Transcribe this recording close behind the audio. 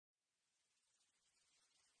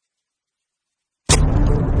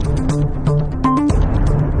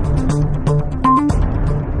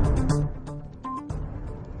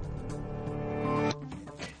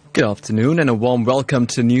Good afternoon and a warm welcome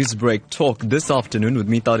to Newsbreak Talk this afternoon with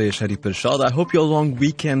me, Taresh Haripirshad. I hope your long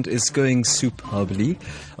weekend is going superbly.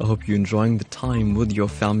 I hope you're enjoying the time with your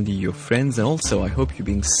family, your friends, and also I hope you're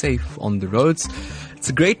being safe on the roads. It's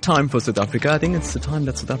a great time for South Africa. I think it's the time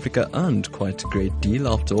that South Africa earned quite a great deal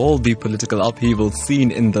after all the political upheaval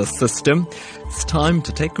seen in the system. It's time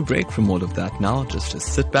to take a break from all of that now, just to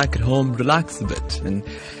sit back at home, relax a bit, and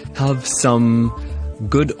have some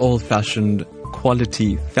good old-fashioned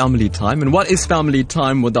quality family time. And what is family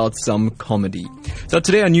time without some comedy? So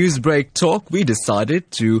today on Newsbreak Talk, we decided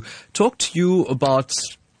to talk to you about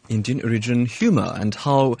Indian origin humor and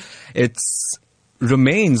how it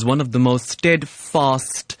remains one of the most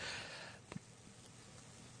steadfast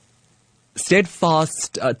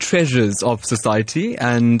treasures of society,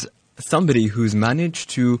 and somebody who's managed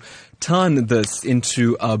to turn this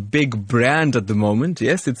into a big brand at the moment.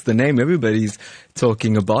 Yes, it's the name everybody's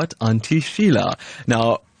talking about, Aunty Sheila.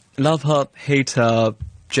 Now, love her, hate her,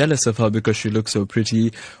 jealous of her because she looks so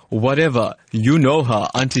pretty, whatever, you know her.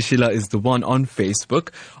 Aunty Sheila is the one on Facebook,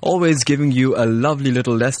 always giving you a lovely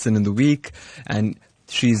little lesson in the week, and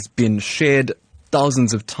she's been shared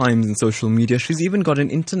thousands of times in social media. She's even got an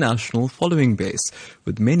international following base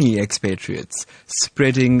with many expatriates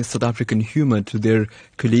spreading South African humor to their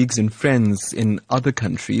colleagues and friends in other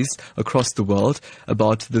countries across the world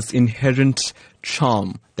about this inherent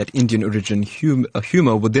charm that Indian origin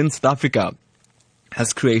humor within South Africa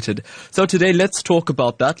has created. So today, let's talk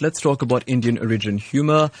about that. Let's talk about Indian origin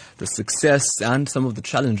humor, the success and some of the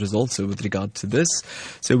challenges also with regard to this.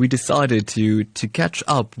 So we decided to catch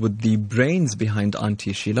up with the brains behind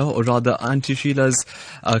Aunty Sheila, or rather Aunty Sheila's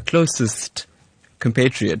closest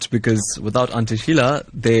compatriot, because without Aunty Sheila,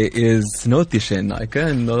 there is no Tishen Naika,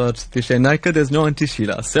 and without Tishen Naika, there's no Aunty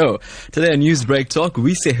Sheila. So today on Newsbreak Talk,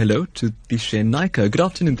 we say hello to Tishen Naika. Good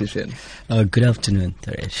afternoon, Tishen. Good afternoon,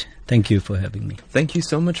 Taresh. Thank you for having me. Thank you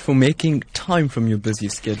so much for making time from your busy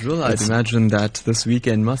schedule. I'd imagine that this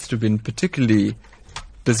weekend must have been particularly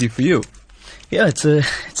busy for you. Yeah, it's a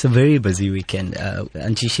very busy weekend.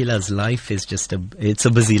 Aunty Sheila's life is it's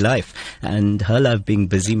a busy life, and her life being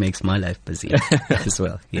busy makes my life busy as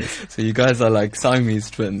well. Yes. So you guys are like Siamese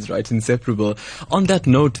twins, right? Inseparable. On that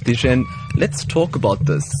note, Tishen, let's talk about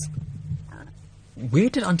this. Where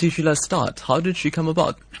did Aunty Sheila start? How did she come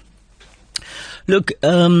about? Look,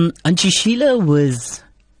 Aunty Sheila was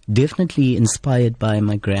definitely inspired by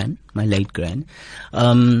my late gran.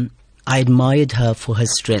 I admired her for her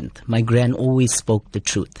strength. My gran always spoke the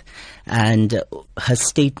truth, and her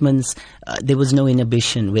statements, there was no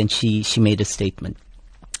inhibition when she made a statement.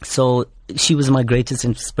 So she was my greatest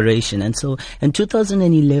inspiration. And so in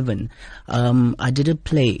 2011, I did a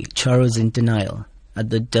play, Charo's in Denial, at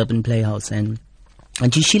the Durban Playhouse, and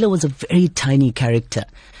Aunty Sheila was a very tiny character.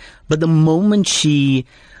 But the moment she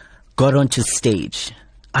got onto stage,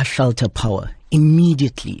 I felt her power.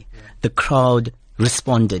 Immediately, the crowd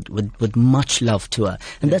responded with much love to her.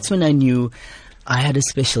 And that's when I knew I had a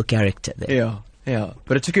special character there. Yeah.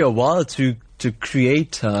 But it took you a while to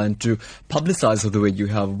create her and to publicize her the way you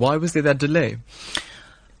have. Why was there that delay?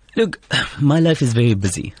 Look, my life is very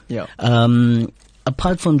busy. Yeah.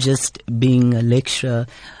 Apart from just being a lecturer,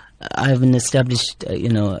 I have an established,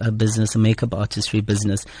 a business, a makeup artistry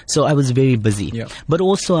business. So I was very busy. Yeah. But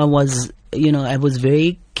also I was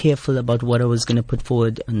very careful about what I was going to put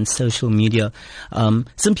forward on social media,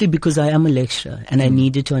 simply because I am a lecturer and I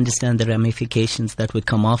needed to understand the ramifications that would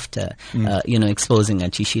come after, exposing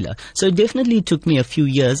Aunty Sheila. So it definitely took me a few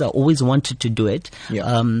years. I always wanted to do it.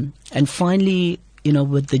 Yeah. And finally,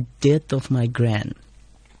 with the death of my gran,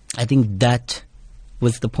 I think that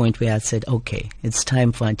was the point where I said, okay, it's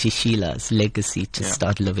time for Aunty Sheila's legacy to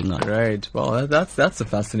start living on. Right. Well, that's a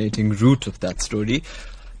fascinating root of that story.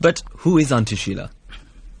 But who is Aunty Sheila?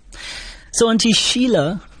 So Aunty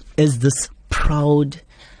Sheila is this proud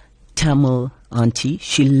Tamil auntie.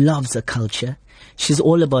 She loves her culture. She's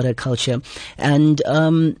all about her culture. And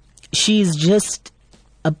she's just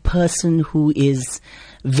a person who is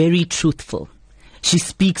very truthful. She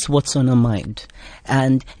speaks what's on her mind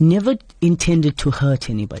and never intended to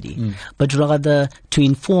hurt anybody, but rather to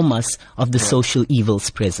inform us of the social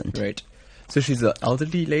evils present. Right. So she's an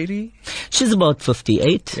elderly lady? She's about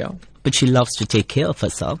 58, but she loves to take care of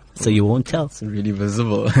herself, so you won't tell. It's really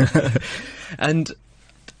visible. And,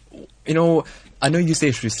 I know you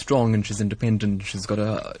say she's strong and she's independent. She's got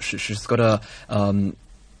a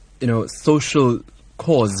social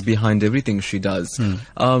cause behind everything she does.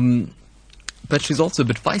 But she's also a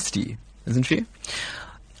bit feisty, isn't she?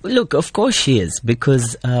 Look, of course she is,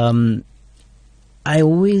 because I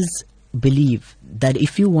always believe that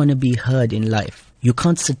if you want to be heard in life, You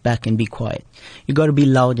can't sit back and be quiet. You got to be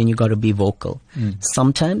loud and you got to be vocal.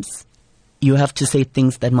 Sometimes you have to say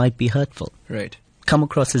things that might be hurtful. Right. Come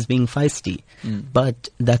across as being feisty. But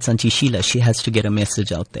that's Aunty Sheila. She has to get a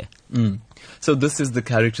message out there. So this is the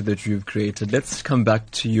character that you've created. Let's come back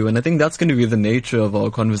to you. And I think that's going to be the nature of our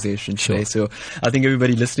conversation today. So I think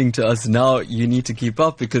everybody listening to us now, you need to keep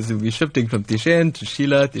up because we'll be shifting from Tishen to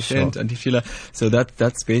Sheila, Tishen to Aunty Sheila. So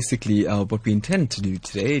that's basically what we intend to do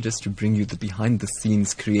today, just to bring you the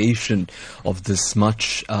behind-the-scenes creation of this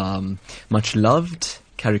much loved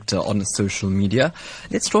character on social media.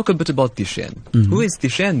 Let's talk a bit about Tishen. Who is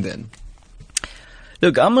Tishen then?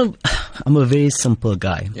 Look, I'm a very simple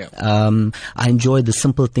guy. Yeah. I enjoy the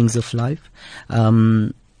simple things of life.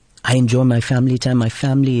 I enjoy my family time. My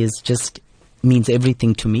family means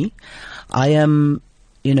everything to me. I am,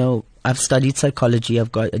 I've studied psychology.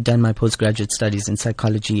 I've done my postgraduate studies in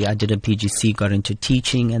psychology. I did a PGC, got into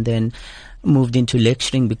teaching, and then moved into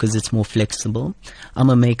lecturing because it's more flexible. I'm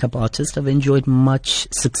a makeup artist. I've enjoyed much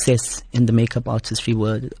success in the makeup artistry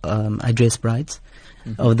world. I dress brides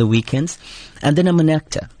over the weekends. And then I'm an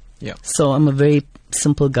actor. Yeah. So I'm a very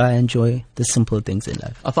simple guy. I enjoy the simple things in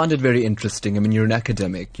life. I find it very interesting. I mean, you're an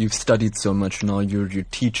academic. You've studied so much now. You're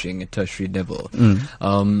teaching at tertiary level.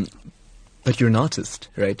 But you're an artist,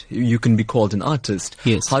 right? You can be called an artist.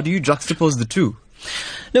 Yes. How do you juxtapose the two?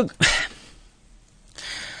 Look,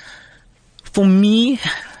 for me,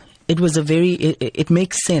 it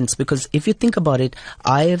makes sense because if you think about it,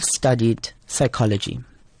 I have studied psychology.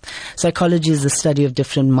 Psychology is the study of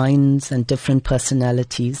different minds and different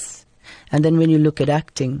personalities. And then when you look at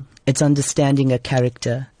acting, it's understanding a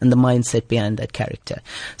character and the mindset behind that character.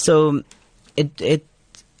 So I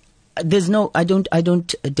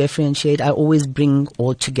don't differentiate. I always bring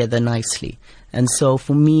all together nicely. And so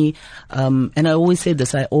for me, and I always say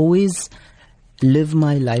this, I always live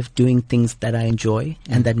my life doing things that I enjoy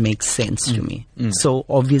and that make sense to me. So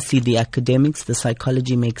obviously the academics, the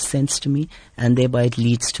psychology makes sense to me, and thereby it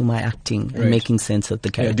leads to my acting and making sense of the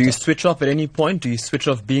character. Do you switch off at any point? Do you switch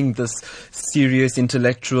off being this serious,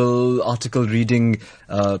 intellectual, article reading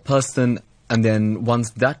person, and then once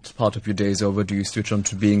that part of your day is over, do you switch on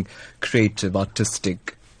to being creative,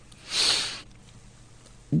 artistic?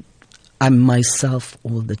 I'm myself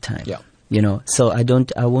all the time. Yeah. So I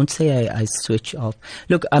won't say I switch off.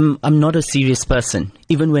 Look, I'm not a serious person.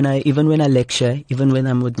 Even when I lecture, even when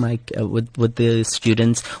I'm with my with the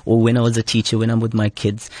students, or when I was a teacher, when I'm with my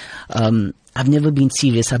kids, I've never been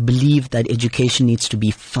serious. I believe that education needs to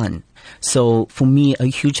be fun. So for me, a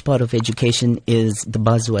huge part of education is the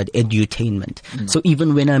buzzword edutainment. So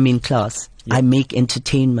even when I'm in class, I make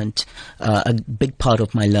entertainment a big part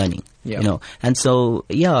of my learning. And so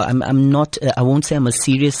I'm not. I won't say I'm a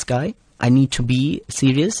serious guy. I need to be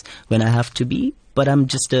serious when I have to be, but I'm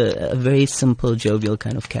just a very simple, jovial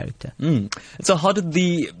kind of character. So how did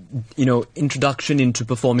the, introduction into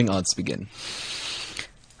performing arts begin?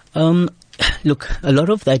 Look, a lot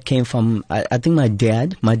of that came from, I think my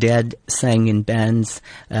dad. My dad sang in bands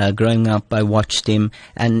growing up. I watched him,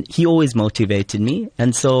 and he always motivated me.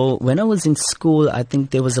 And so when I was in school, I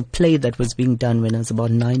think there was a play that was being done when I was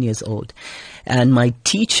about 9 years old. And my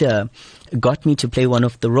teacher got me to play one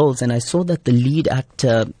of the roles, and I saw that the lead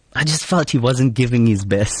actor, I just felt he wasn't giving his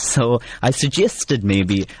best. So I suggested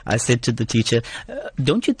I said to the teacher,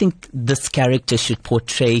 don't you think this character should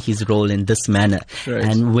portray his role in this manner? Right.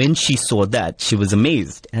 And when she saw that, she was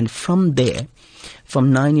amazed. And from there,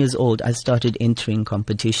 from 9 years old, I started entering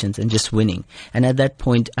competitions and just winning. And at that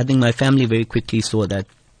point, I think my family very quickly saw that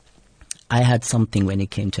I had something when it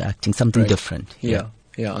came to acting, something different.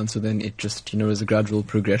 Yeah, and so then it just, was a gradual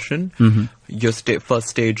progression. Your first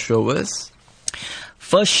stage show was?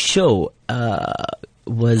 First show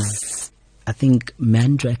was, I think,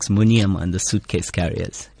 Mandrax Muniam and the Suitcase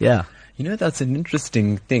Carriers. Yeah. That's an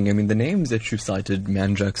interesting thing. I mean, the names that you cited,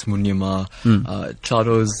 Mandrax Munyama,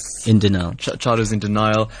 Charos in Denial. Charos in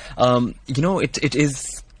Denial.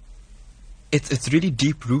 It's really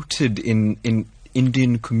deep-rooted in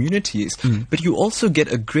Indian communities, but you also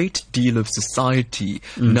get a great deal of society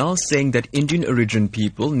now saying that Indian origin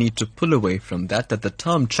people need to pull away from that the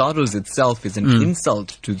term Charos itself is an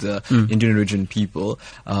insult to the Indian origin people,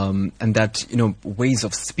 and that, ways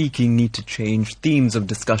of speaking need to change, themes of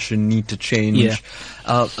discussion need to change,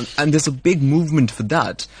 and there's a big movement for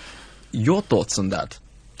that. Your thoughts on that?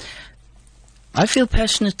 I feel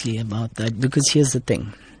passionately about that because here's the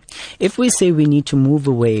thing. If we say we need to move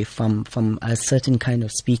away from a certain kind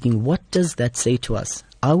of speaking, what does that say to us?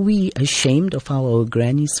 Are we ashamed of how our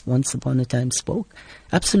grannies once upon a time spoke?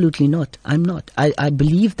 Absolutely not. I'm not. I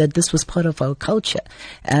believe that this was part of our culture,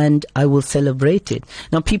 and I will celebrate it.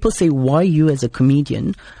 Now, people say, why you as a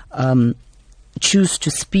comedian choose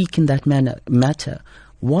to speak in that matter?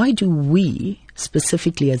 Why do we,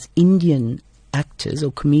 specifically as Indian actors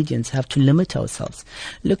or comedians, have to limit ourselves?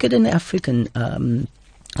 Look at an African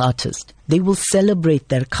artist. They will celebrate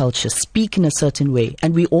their culture, speak in a certain way,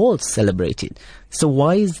 and we all celebrate it. So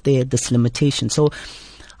why is there this limitation? So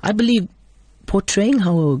I believe portraying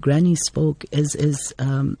how our granny spoke is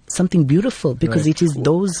something beautiful, because it is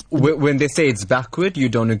those... When they say it's backward, you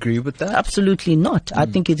don't agree with that? Absolutely not. I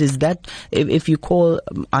think it is that, if you call...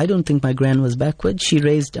 I don't think my gran was backward. She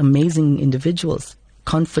raised amazing individuals,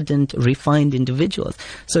 confident, refined individuals.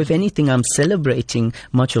 So if anything, I'm celebrating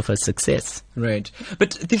much of her success. Right. But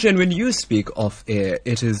Tishan, when you speak off air,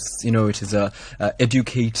 it is a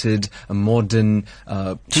educated, a modern,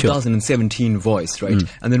 2017 voice, right?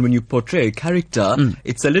 And then when you portray a character,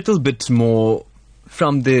 it's a little bit more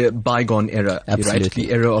from the bygone era, right? The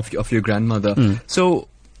era of your grandmother. So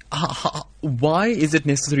why is it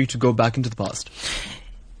necessary to go back into the past?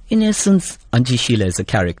 In essence, Aunty Sheila is a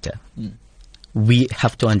character. We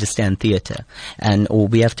have to understand theatre, or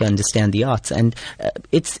we have to understand the arts, and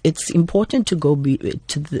it's important to go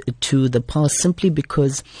to the past, simply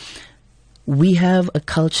because we have a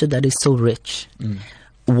culture that is so rich.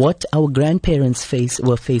 What our grandparents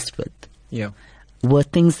were faced with were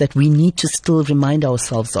things that we need to still remind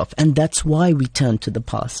ourselves of, and that's why we turn to the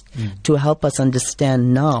past to help us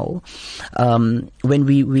understand now, when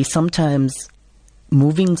we sometimes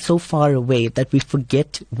moving so far away that we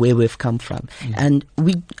forget where we've come from. And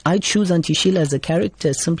I choose Aunty Sheila as a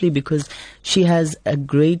character simply because she has a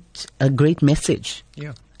great message.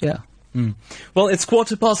 Well, it's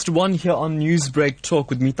 1:15 here on Newsbreak Talk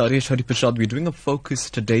with me, Taresh Hariprasad. We're doing a focus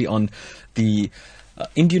today on the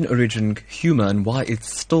Indian origin humour and why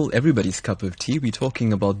it's still everybody's cup of tea. We're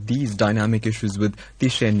talking about these dynamic issues with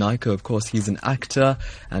Tishan Naika. Of course, he's an actor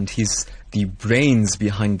and he's the brains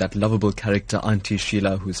behind that lovable character, Aunty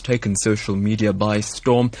Sheila, who's taken social media by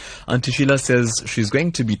storm. Aunty Sheila says she's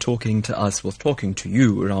going to be talking to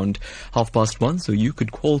you around 1:30, so you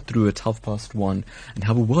could call through at 1:30 and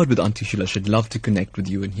have a word with Aunty Sheila. She'd love to connect with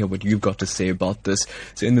you and hear what you've got to say about this.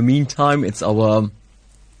 So in the meantime, it's our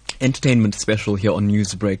entertainment special here on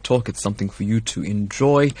Newsbreak Talk. It's something for you to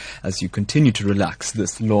enjoy as you continue to relax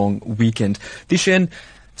this long weekend. Tishan,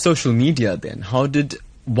 social media then,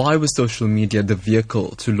 why was social media the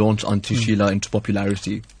vehicle to launch Aunty Sheila into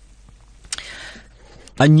popularity?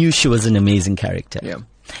 I knew she was an amazing character.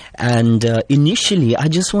 And initially, I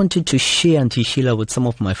just wanted to share Aunty Sheila with some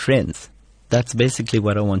of my friends. That's basically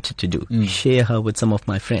what I wanted to do, share her with some of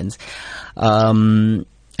my friends. And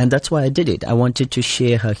that's why I did it. I wanted to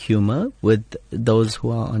share her humor with those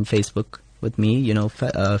who are on Facebook with me,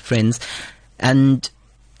 friends. And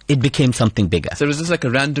it became something bigger. So was this like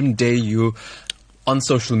a random day you... on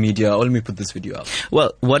social media, let me put this video up.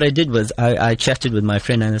 Well, what I did was I chatted with my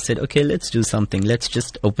friend and I said, okay, let's do something. Let's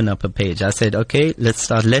just open up a page. I said, okay, let's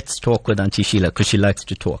talk with Aunty Sheila because she likes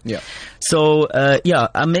to talk. So,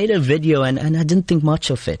 I made a video and I didn't think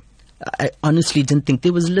much of it. I honestly didn't think.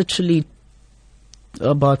 There was literally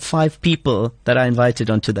about 5 people that I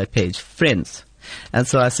invited onto that page, friends. And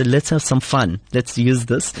so I said, let's have some fun. Let's use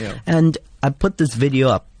this. And I put this video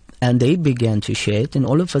up and they began to share it, and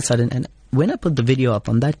all of a sudden, when I put the video up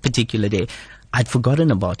on that particular day, I'd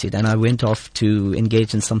forgotten about it and I went off to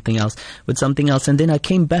engage in something else. And then I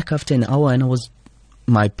came back after an hour and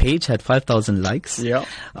my page had 5,000 likes.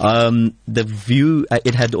 The view,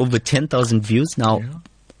 it had over 10,000 views. Now,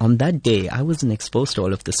 on that day, I wasn't exposed to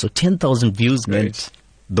all of this. So 10,000 views meant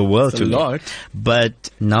the world to me. But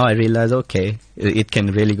now I realize, okay, it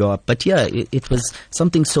can really go up. But it was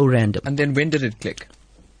something so random. And then when did it click?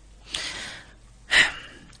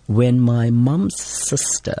 When my mum's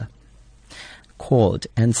sister called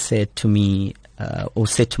and said to me, or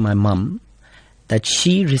said to my mum, that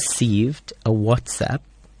she received a WhatsApp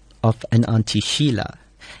of an Aunty Sheila,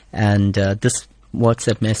 and this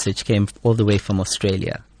WhatsApp message came all the way from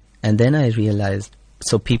Australia. And then I realized,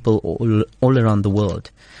 so people all around the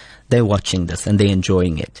world, they're watching this and they're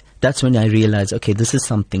enjoying it. That's when I realized, okay, this is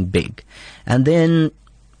something big. And then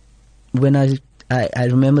when I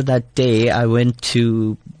remember that day, I went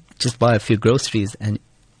to just buy a few groceries, and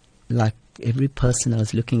like every person I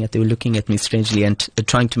was looking at, they were looking at me strangely and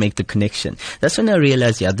trying to make the connection. That's when I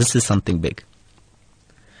realized, this is something big.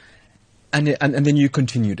 And then you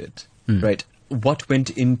continued it, right? What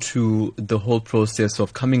went into the whole process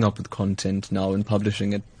of coming up with content now and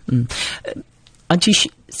publishing it?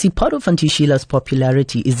 See, part of Aunty Sheila's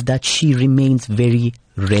popularity is that she remains very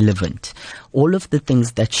relevant. All of the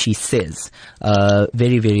things that she says,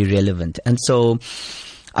 very, very relevant. And so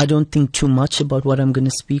I don't think too much about what I'm going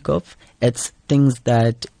to speak of. It's things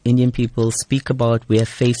that Indian people speak about, we are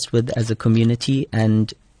faced with as a community.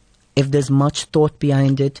 And if there's much thought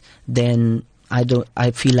behind it, then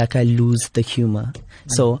I feel like I lose the humor.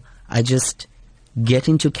 So I just get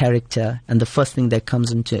into character, and the first thing that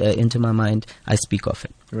comes into my mind, I speak of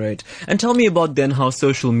it. Right. And tell me about then how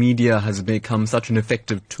social media has become such an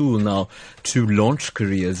effective tool now to launch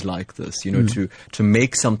careers like this, you know, to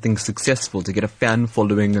make something successful, to get a fan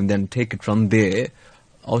following and then take it from there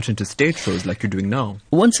out into stage shows like you're doing now.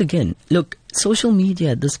 Once again, look, social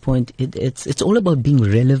media at this point, it's all about being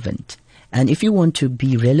relevant. And if you want to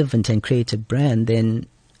be relevant and create a brand, then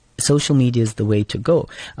social media is the way to go.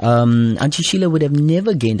 Aunty Sheila would have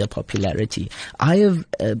never gained a popularity. I've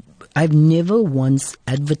never once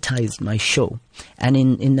advertised my show, and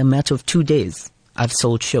in a matter of 2 days, I've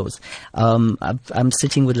sold shows. I'm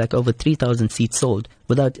sitting with like over 3,000 seats sold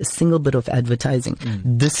without a single bit of advertising.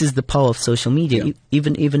 This is the power of social media.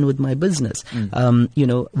 Even with my business, you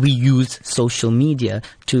know, we use social media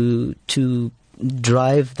to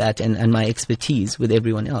drive that and my expertise with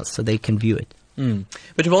everyone else, so they can view it.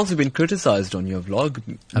 But you've also been criticized on your vlog.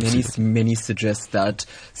 Many suggest that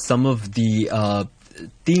some of the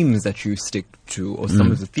themes that you stick to, or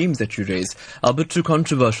some of the themes that you raise, are a bit too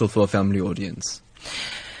controversial for a family audience.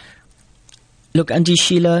 Look, Aunty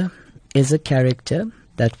Sheila is a character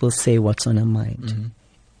that will say what's on her mind.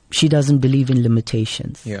 She doesn't believe in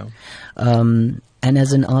limitations. And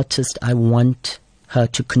as an artist, I want her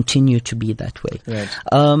to continue to be that way.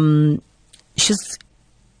 She's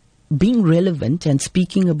being relevant and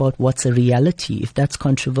speaking about what's a reality. If that's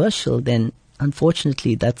controversial, then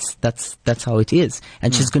unfortunately that's how it is,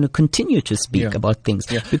 and she's going to continue to speak about things.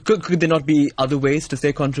 Could there not be other ways to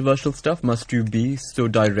say controversial stuff? Must you be so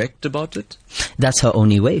direct about it? That's her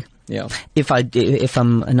only way. If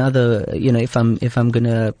I'm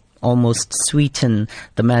gonna almost sweeten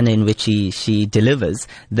the manner in which she delivers,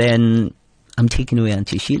 then I'm taking away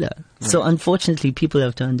Aunty Sheila. So unfortunately, people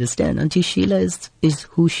have to understand Aunty Sheila is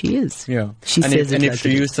who she is. She says if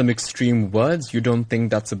she used some extreme words, you don't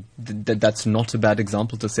think that's not a bad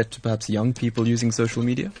example to set to perhaps young people using social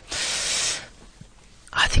media?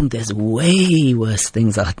 I think there's way worse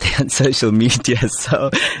things out there on social media. So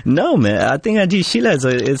no, man, I think Aunty Sheila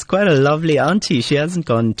is quite a lovely auntie. She hasn't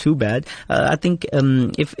gone too bad. I think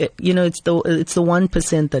if it's the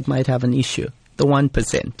 1% that might have an issue. The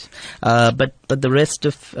 1%, but the rest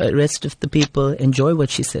of the people enjoy what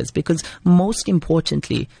she says, because most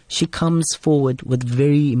importantly, she comes forward with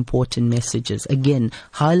very important messages. Again,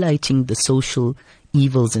 highlighting the social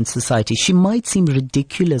evils in society. She might seem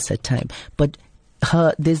ridiculous at times, but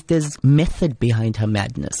there's method behind her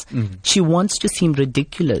madness. She wants to seem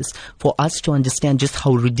ridiculous for us to understand just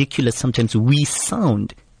how ridiculous sometimes we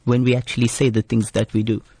sound when we actually say the things that we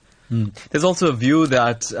do. There's also a view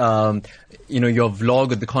that your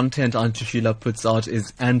vlog or the content Aunty Sheila puts out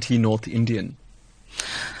is anti-North Indian.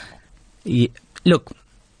 Look,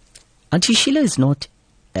 Aunty Sheila is not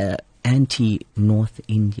anti-North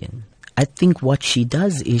Indian. I think what she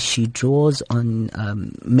does is she draws on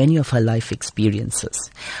many of her life experiences.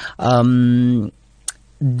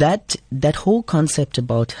 That whole concept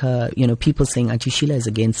about her, people saying Aunty Sheila is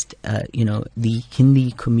against, the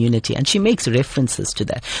Hindi community, and she makes references to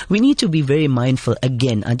that. We need to be very mindful.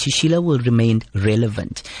 Again, Aunty Sheila will remain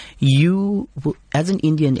relevant. You, as an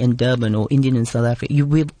Indian in Durban or Indian in South Africa,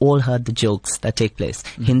 we've all heard the jokes that take place,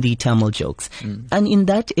 Hindi, Tamil jokes. And in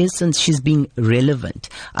that essence, she's being relevant.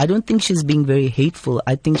 I don't think she's being very hateful.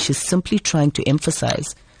 I think she's simply trying to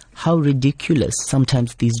emphasize how ridiculous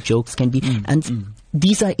sometimes these jokes can be. And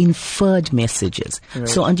these are inferred messages.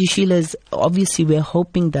 So Aunty Sheila is, obviously we're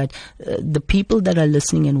hoping that the people that are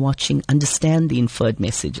listening and watching understand the inferred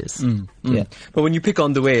messages. But when you pick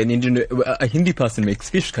on the way a Hindi person makes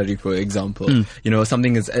fish curry, for example,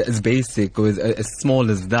 something as basic or as small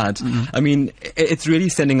as that, I mean, it's really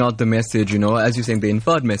sending out the message, as you're saying, the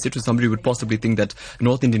inferred message. So somebody would possibly think that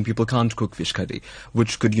North Indian people can't cook fish curry,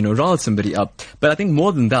 which could, rile somebody up. But I think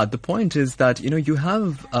more than that, the point is that, you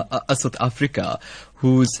have a South Africa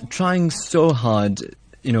who's trying so hard,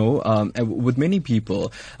 with many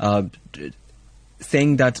people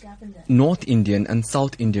saying that North Indian and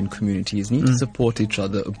South Indian communities need to support each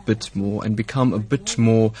other a bit more and become a bit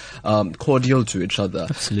more cordial to each other.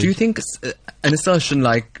 Absolutely. Do you think an assertion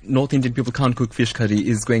like North Indian people can't cook fish curry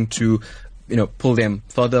is going to, pull them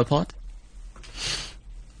further apart?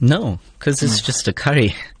 No, because it's just a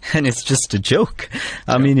curry and it's just a joke.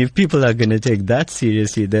 I mean, if people are going to take that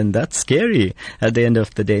seriously, then that's scary at the end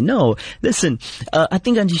of the day. No, listen, I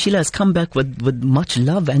think Aunty Sheila has come back with much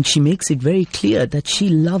love, and she makes it very clear that she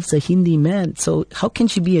loves a Hindi man. So how can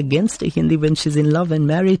she be against a Hindi when she's in love and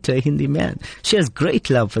married to a Hindi man? She has great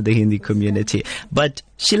love for the Hindi community, but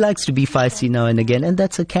she likes to be feisty now and again, and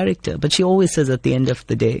that's her character. But she always says at the end of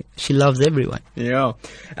the day, she loves everyone. Yeah,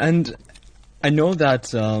 and I know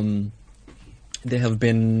that there have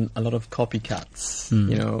been a lot of copycats,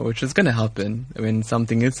 which is going to happen. When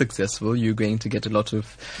something is successful, you're going to get a lot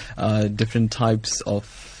of different types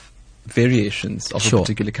of variations of a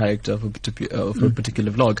particular character, of a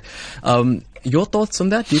particular vlog. Your thoughts on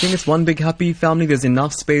that? Do you think it's one big happy family? There's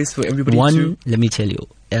enough space for everybody to... Let me tell you,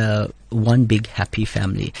 one big happy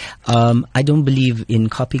family. I don't believe in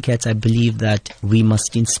copycats. I believe that we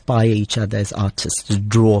must inspire each other as artists to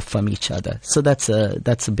draw from each other. So that's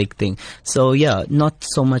a big thing. So yeah, not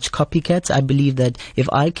so much copycats. I believe that if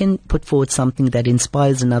I can put forward something that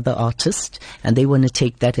inspires another artist and they want to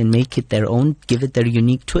take that and make it their own, give it their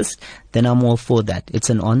unique twist, then I'm all for that.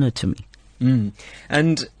 It's an honor to me.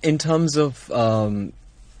 And in terms of,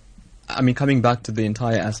 coming back to the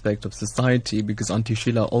entire aspect of society, because Aunty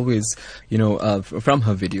Sheila always, from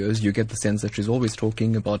her videos, you get the sense that she's always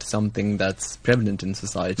talking about something that's prevalent in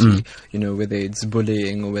society, whether it's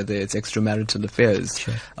bullying or whether it's extramarital affairs.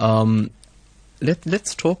 Sure.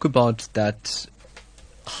 Let's talk about that,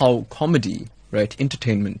 how comedy, right,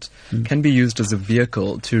 entertainment, can be used as a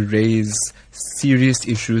vehicle to raise serious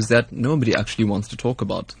issues that nobody actually wants to talk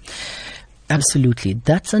about. Absolutely.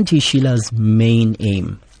 That's Aunty Sheila's main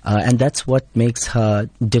aim. And that's what makes her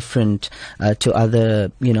different to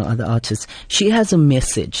other artists. She has a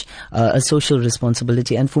message, a social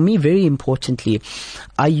responsibility. And for me, very importantly,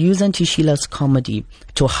 I use Aunty Sheila's comedy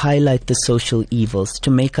to highlight the social evils,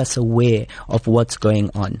 to make us aware of what's going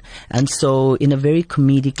on. And so in a very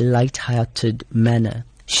comedic, light-hearted manner,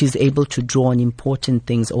 she's able to draw on important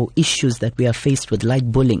things or issues that we are faced with,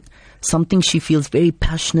 like bullying. Something she feels very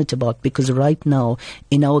passionate about, because right now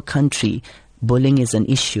in our country, bullying is an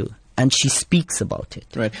issue, and she speaks about it.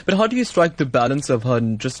 Right. But how do you strike the balance of her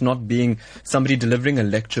just not being somebody delivering a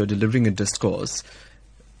lecture, delivering a discourse?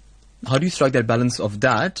 How do you strike that balance of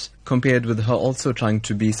that compared with her also trying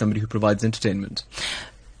to be somebody who provides entertainment?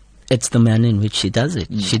 It's the manner in which she does it.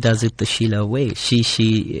 She does it the Sheila way.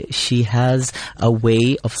 She has a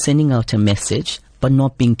way of sending out a message, but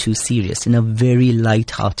not being too serious, in a very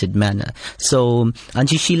light-hearted manner. So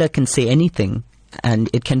Aunty Sheila can say anything, and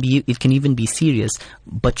it can even be serious,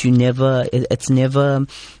 but there's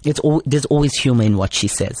always humor in what she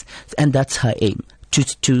says, and that's her aim,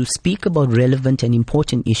 to speak about relevant and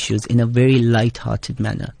important issues in a very light-hearted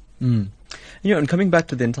manner. And coming back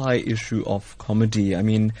to the entire issue of comedy,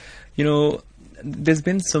 there's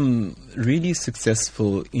been some really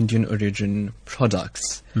successful Indian origin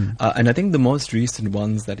products. And I think the most recent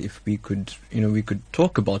ones that if we could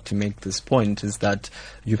talk about to make this point is that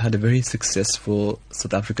you've had a very successful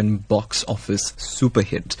South African box office super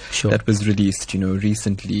hit that was released,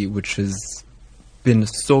 recently, which has been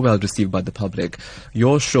so well received by the public.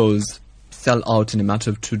 Your shows sell out in a matter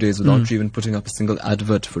of 2 days without you even putting up a single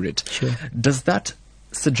advert for it. Sure. Does that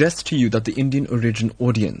suggest to you that the Indian origin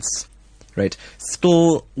audience, right,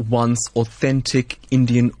 still wants authentic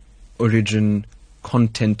Indian origin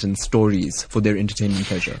content and stories for their entertainment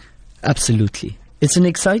pleasure? Absolutely. It's an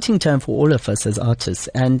exciting time for all of us as artists.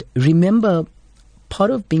 And remember, part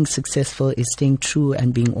of being successful is staying true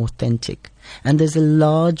and being authentic. And there's a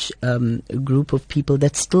large group of people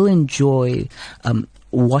that still enjoy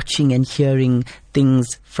watching and hearing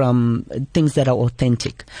things that are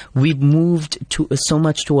authentic. We've moved so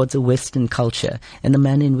much towards a Western culture, and the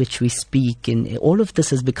manner in which we speak, and all of this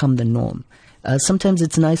has become the norm. Sometimes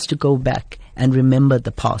it's nice to go back and remember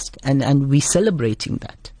the past, and we're celebrating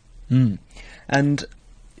that. And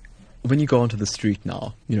when you go onto the street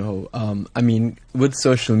now, with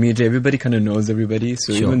social media, everybody kind of knows everybody.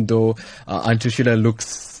 So even though Aunty Sheila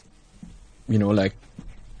looks,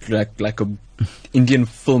 like a Indian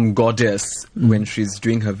film goddess when she's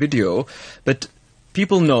doing her video, but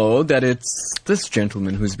people know that it's this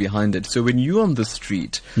gentleman who's behind it. So when you're on the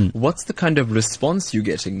street, what's the kind of response you're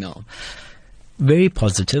getting now? Very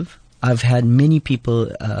positive. I've had many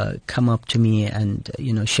people come up to me and,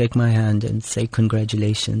 shake my hand and say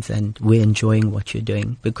congratulations, and we're enjoying what you're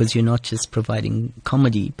doing, because you're not just providing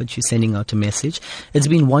comedy, but you're sending out a message. It's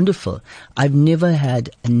been wonderful. I've never had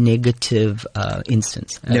a negative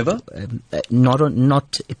instance. Never?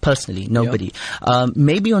 Not personally, nobody.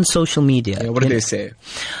 Maybe on social media. What do they say?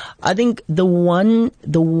 I think the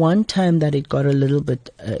one time that it got a little bit,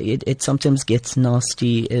 it sometimes gets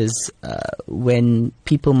nasty is when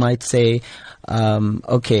people might say,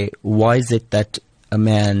 okay, why is it that a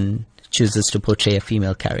man chooses to portray a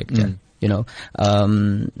female character? You know,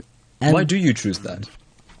 and why do you choose that?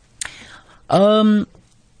 I'm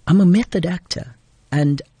a method actor,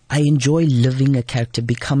 and I enjoy living a character,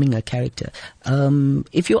 becoming a character.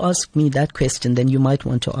 If you ask me that question, then you might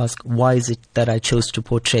want to ask, why is it that I chose to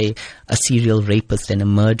portray a serial rapist and a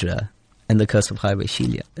murderer in The Curse of Highway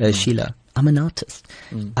Sheila? I'm an artist.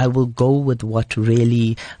 I will go with what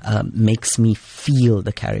really makes me feel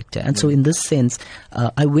the character. And so in this sense,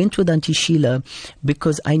 I went with Aunty Sheila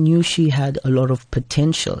because I knew she had a lot of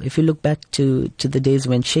potential. If you look back to the days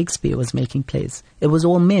when Shakespeare was making plays, it was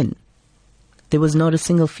all men. There was not a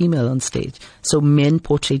single female on stage. So men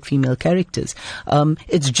portrayed female characters.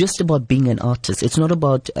 It's just about being an artist. It's not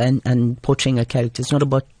about and portraying a character. It's not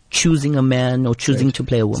about choosing a man or choosing to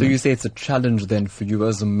play a woman. So you say it's a challenge then for you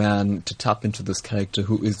as a man to tap into this character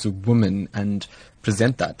who is a woman and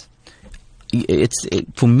present that?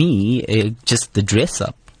 For me, just the dress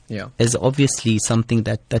up. Yeah. Is obviously something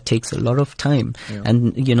that takes a lot of time. Yeah.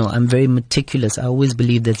 And, you know, I'm very meticulous. I always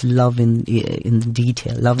believe there's love in the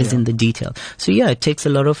detail. Love is in the detail. So, yeah, it takes a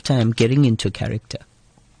lot of time getting into character.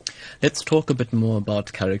 Let's talk a bit more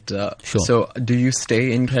about character. Sure. So, do you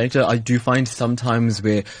stay in character? Do you find sometimes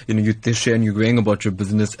where, you know, you're share and you're going about your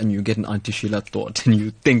business and you get an Aunty Sheila thought and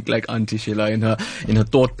you think like Aunty Sheila in her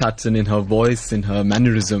thought pattern, in her voice, in her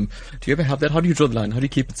mannerism? Do you ever have that? How do you draw the line? How do you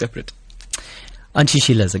keep it separate? Aunty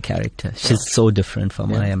Sheila is a character. She's so different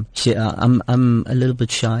from I am. I'm a little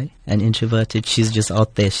bit shy and introverted. She's just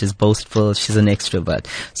out there. She's boastful. She's an extrovert.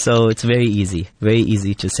 So it's very easy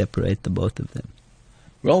to separate the both of them.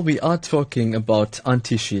 Well, we are talking about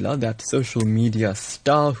Aunty Sheila, that social media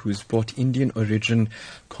star who's brought Indian origin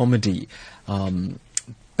comedy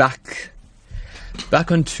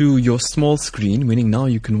back onto your small screen, meaning now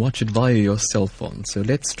you can watch it via your cell phone. So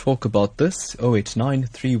let's talk about this.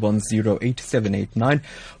 089-310-8789.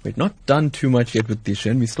 We're not done too much yet with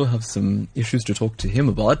Dishan. We still have some issues to talk to him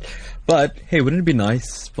about. But hey, wouldn't it be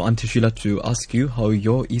nice for Aunty Sheila to ask you how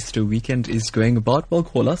your Easter weekend is going about? Well,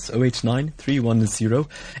 call us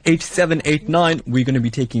 089-310-8789. We're going to be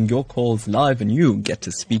taking your calls live and you get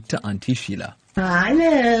to speak to Aunty Sheila.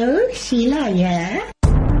 Hello, Sheila, yeah?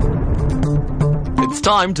 It's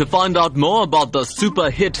time to find out more about the super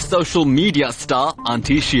hit social media star,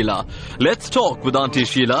 Aunty Sheila. Let's talk with Aunty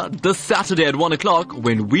Sheila this Saturday at 1 o'clock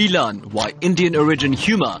when we learn why Indian origin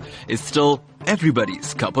humor is still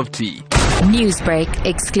everybody's cup of tea. Newsbreak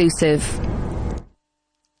exclusive.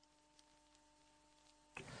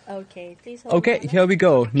 Okay, please hold Okay, here we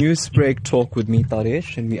go. Newsbreak Talk with me,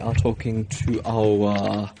 Taresh, and we are talking to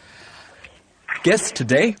our guest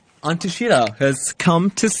today. Aunty Sheila has come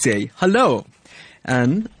to say hello.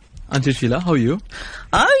 And Aunty Sheila, how are you?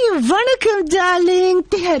 Oh, you vanakkam, darling.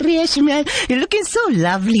 You're looking so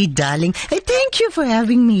lovely, darling. Hey, thank you for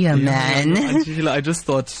having me here, man. Aunty Sheila, I just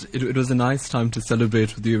thought it was a nice time to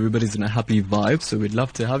celebrate with you. Everybody's in a happy vibe, so we'd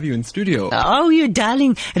love to have you in studio. Oh, you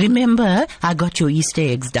darling. Remember, I got your Easter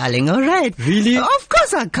eggs, darling. All right. Really? Of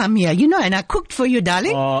course I'll come here. You know, and I cooked for you,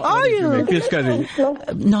 darling. Oh, you make fish curry?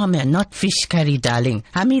 No, man, not fish curry, darling.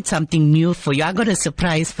 I made something new for you. I got a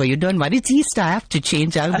surprise for you. Don't worry. It's Easter. I have to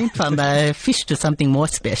change. I went from fish to something more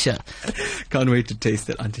special. Can't wait to taste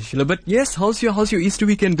it, Aunty Sheila. But yes, how's your Easter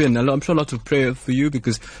weekend been? I'm sure a lot of prayer for you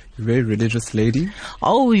because you're a very religious lady.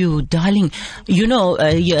 Oh, you darling. You know,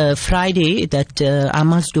 Friday that I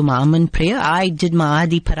must do my Aman prayer. I did my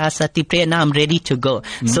Adi Parasati prayer. Now I'm ready to go.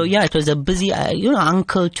 So yeah, it was a busy,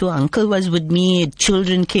 uncle too. Uncle was with me.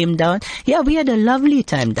 Children came down. Yeah, we had a lovely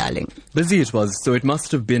time, darling. Busy it was. So it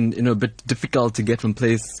must have been, a bit difficult to get from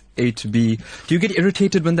place A to B. Do you get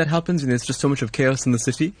irritated when that happens and there's just so much of chaos in the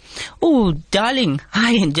city? Oh, darling,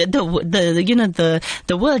 I enjoy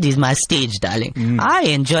the world is my stage, darling. I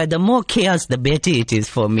enjoy the more chaos, the better it is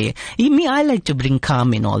for me. I like to bring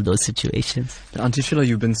calm in all those situations. Aunty Sheila,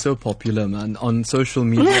 you've been so popular, man, on social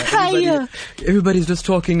media. Everybody's just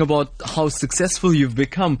talking about how successful you've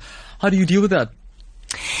become. How do you deal with that?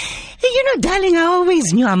 Darling, I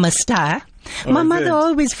always knew I'm a star. My mother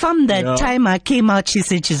always, from that time I came out, she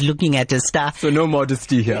said she's looking at a star. So no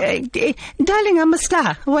modesty here. Darling, I'm a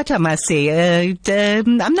star. What am I saying?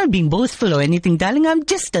 I'm not being boastful or anything, darling. I'm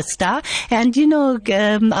just a star. And,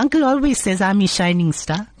 Uncle always says I'm a shining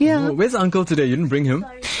star. Yeah. Oh, where's Uncle today? You didn't bring him?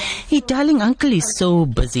 Hey, darling, Uncle is so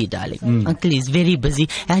busy, darling. Uncle is very busy.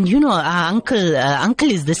 And, Uncle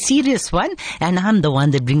is the serious one. And I'm the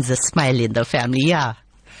one that brings a smile in the family. Yeah.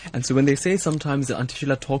 And so when they say sometimes that Aunty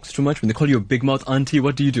Sheila talks too much, when they call you a big mouth auntie,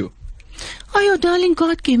 what do you do? Oh, your darling,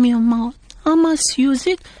 God gave me a mouth. I must use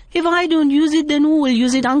it. If I don't use it, then who will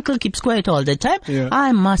use it? Uncle keeps quiet all the time. Yeah.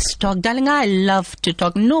 I must talk, darling. I love to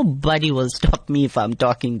talk. Nobody will stop me if I'm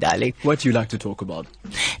talking, darling. What do you like to talk about?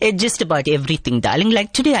 It's just about everything, darling.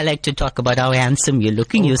 Like today, I like to talk about how handsome you're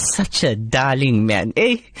looking. You're such a darling man,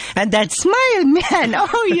 eh? And that smile, man.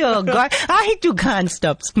 Oh, your God. I too can't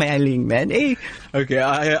stop smiling, man, eh? Okay,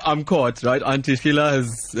 I'm caught, right? Aunty Sheila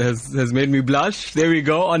has made me blush. There we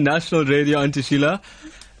go, on national radio, Aunty Sheila.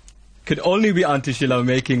 Could only be Aunty Sheila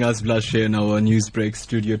making us blush here in our Newsbreak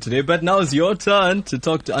studio today. But now it's your turn to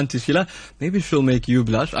talk to Aunty Sheila. Maybe she'll make you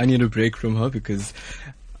blush. I need a break from her because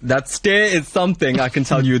that stare is something, I can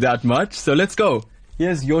tell you that much. So let's go.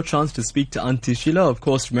 Here's your chance to speak to Aunty Sheila. Of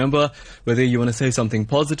course, remember, whether you want to say something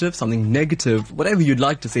positive, something negative, whatever you'd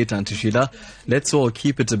like to say to Aunty Sheila, let's all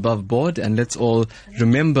keep it above board and let's all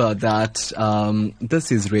remember that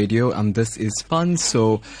this is radio and this is fun.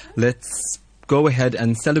 So let's go ahead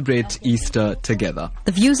and celebrate Easter together.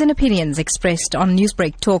 The views and opinions expressed on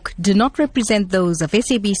Newsbreak Talk do not represent those of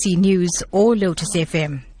SABC News or Lotus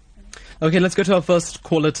FM. Okay, let's go to our first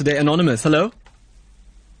caller today. Anonymous, hello?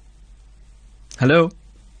 Hello?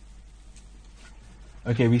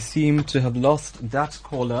 Okay, we seem to have lost that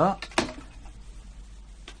caller.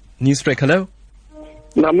 Newsbreak, hello?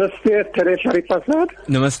 Namaste, Teresh Haripasad.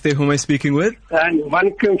 Namaste, who am I speaking with? And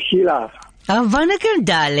Vanakam Sheila. Vanakkam,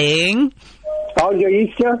 darling. How's your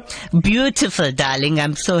Easter? Beautiful, darling.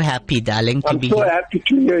 I'm so happy, darling, to I'm be so here. happy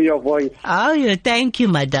to hear your voice. Oh, yeah, thank you,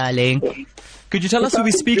 my darling. Could you tell us who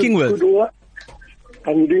we're speaking with? Good work.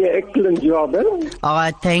 And you're doing an excellent job, eh?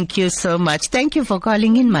 Oh, thank you so much. Thank you for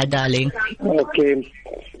calling in, my darling. Okay.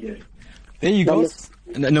 There you go.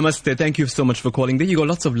 Namaste. Thank you so much for calling. There you go.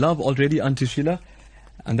 Lots of love already, Aunty Sheila.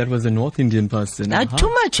 And that was a North Indian person.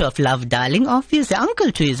 Too much of love, darling. Obviously,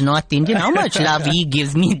 Uncle too is North Indian. How much love he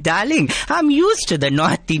gives me, darling. I'm used to the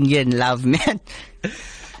North Indian love, man.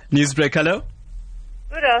 Newsbreak, hello?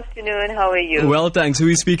 Good afternoon, how are you? Well, thanks. Who are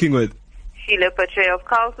you speaking with? Sheila Patre of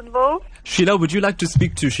Carlsonville. Sheila, would you like to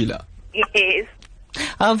speak to Sheila? Yes.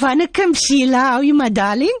 Vanakkam, Sheila. How are you, my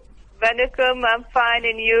darling? Vanakkam, I'm fine,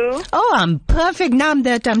 and you? Oh, I'm perfect now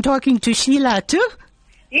that I'm talking to Sheila too.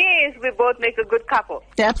 Yes, we both make a good couple.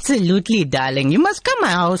 Absolutely, darling. You must come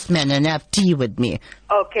my house, man, and have tea with me.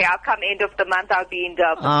 Okay, I'll come end of the month, I'll be in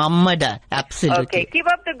Durban. Mother, absolutely. Okay, keep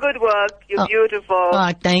up the good work. You're beautiful.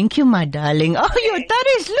 Oh, thank you, my darling. Oh, your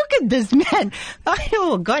Taresh, look at this, man.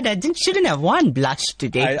 Oh, God, shouldn't have one blush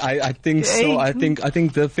today. I think so. I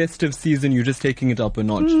think the festive season, you're just taking it up a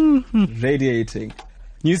notch. Radiating.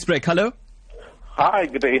 Newsbreak, hello? Hi,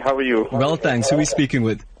 good day. How are you? Well, thanks. Who are we speaking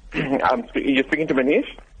with? You're speaking to Manish?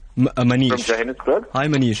 Manish. From Johannesburg. Hi,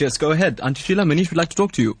 Manish. Yes, go ahead. Aunty Sheila, Manish would like to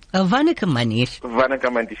talk to you. Vanakkam, Manish.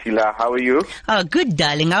 Vanakkam, Aunty Sheila. How are you? Good,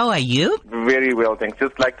 darling. How are you? Very well, thanks.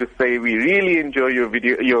 Just like to say we really enjoy your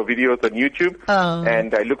videos on YouTube.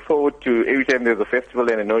 And I look forward to every time there's a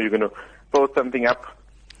festival and I know you're going to post something up.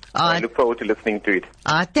 I look forward to listening to it.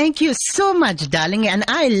 Thank you so much, darling. And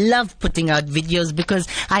I love putting out videos because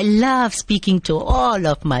I love speaking to all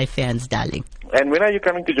of my fans, darling. And when are you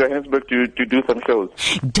coming to Johannesburg to do some shows?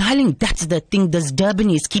 Darling, that's the thing. This Durban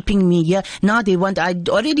is keeping me here. Now they want, I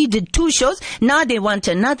already did 2 shows. Now they want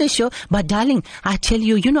another show. But darling, I tell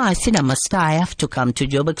you, I said I'm a star. I have to come to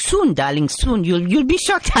Joburg. Soon, darling, soon. You'll be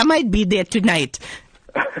shocked. I might be there tonight.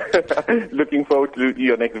 Looking forward to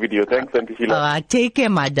your next video. Thanks, Aunty Sheila. Take care,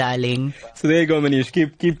 my darling. So there you go, Manish.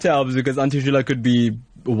 Keep tabs because Aunty Sheila could be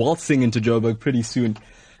waltzing into Joburg pretty soon.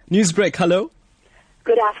 Newsbreak, hello?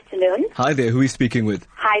 Good afternoon. Hi there. Who are you speaking with?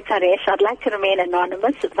 Hi, Taresh. I'd like to remain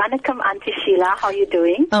anonymous. Vanakkam, Aunty Sheila. How are you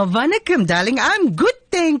doing? Vanakkam, darling. I'm good,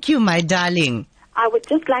 thank you, my darling. I would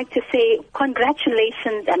just like to say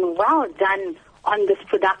congratulations and well done on this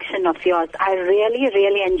production of yours. I really,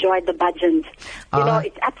 really enjoyed the bhajans.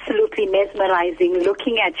 It's absolutely mesmerizing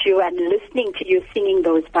looking at you and listening to you singing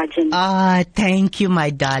those bhajans. Thank you, my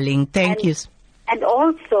darling. Thank you. And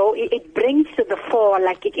also, it brings to the fore,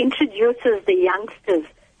 like it introduces the youngsters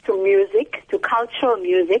to music, to cultural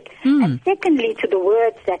music, and secondly, to the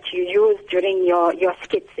words that you use during your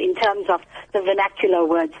skits in terms of the vernacular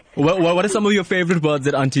words. Well, what are some of your favorite words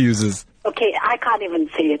that Auntie uses? Okay, I can't even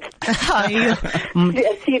say it.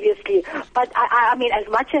 Seriously. But I mean, as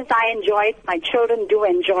much as I enjoy it, my children do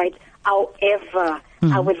enjoy it. However,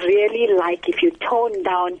 I would really like if you tone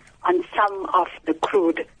down on some of the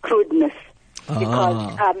crudeness.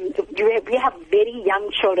 Because we have very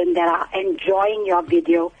young children that are enjoying your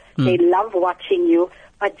video. They love watching you.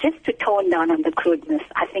 But just to tone down on the crudeness,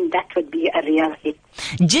 I think that would be a real hit.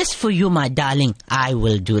 Just for you, my darling, I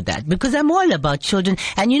will do that. Because I'm all about children.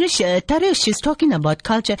 And you know, Taresh, she's talking about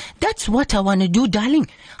culture. That's what I want to do, darling.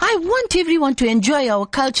 I want everyone to enjoy our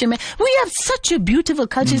culture, man. We have such a beautiful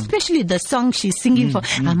culture, especially the song she's singing for.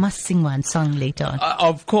 I must sing one song later on.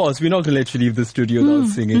 Of course, we're not going to let you leave the studio without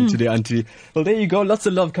singing today, Auntie. Well, there you go. Lots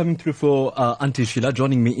of love coming through for Aunty Sheila,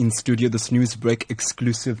 joining me in studio, this Newsbreak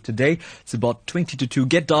exclusive today. It's about 20 to 2.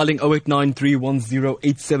 Get dialing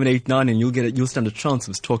 0893108789 and you'll stand a chance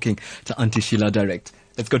of talking to Aunty Sheila direct.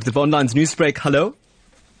 Let's go to the phone lines. Newsbreak, hello.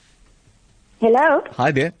 Hello.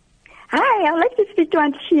 Hi there. Hi, I would like to speak to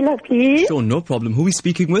Aunty Sheila, please. Sure, no problem. Who are we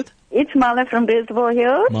speaking with? It's Mala from Reservoir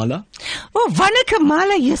Hills. Mala? Oh, Vanaka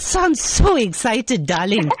Mala, you sound so excited,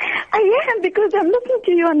 darling. I am, because I'm listening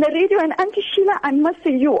to you on the radio, and Aunty Sheila, I must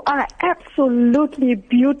say, you are absolutely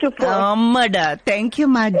beautiful. Oh, mother, thank you,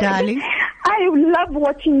 my darling. I love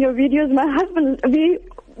watching your videos. My husband,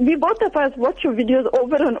 we both of us watch your videos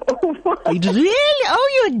over and over. Really?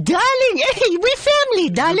 Oh, you darling. Hey, we family,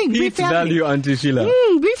 darling. We family. Value, Aunty Sheila.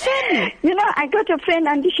 We family. You know, I got a friend,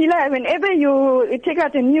 Aunty Sheila. Whenever you take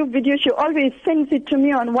out a new video, she always sends it to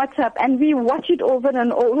me on WhatsApp, and we watch it over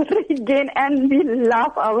and over again, and we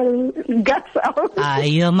laugh our guts out.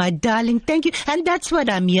 You're my darling. Thank you. And that's what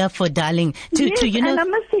I'm here for, darling. Yes, you know, and I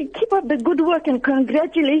must say, keep up the good work and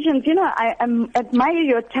congratulations. You know, I admire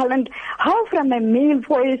your talent. How from a male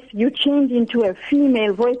voice you change into a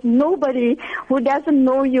female voice. Nobody who doesn't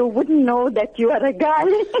know you wouldn't know that you are a guy. Are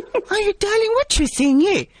you, darling? What you saying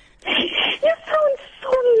here? You sound so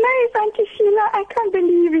nice, Aunty Sheila. I can't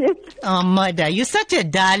believe it. Oh, mother, you're such a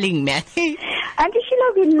darling, man. Aunty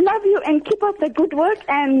Sheila, we love you and keep up the good work,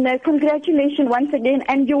 and congratulations once again.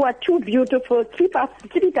 And you are too beautiful. Keep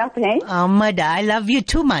it up, eh? Oh, mother, I love you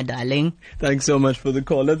too, my darling. Thanks so much for the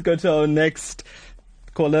call. Let's go to our next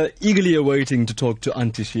caller, eagerly awaiting to talk to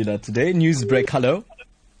Aunty Sheila today. Newsbreak, hello.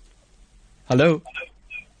 Hello.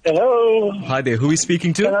 Hello. Hi there. Who are we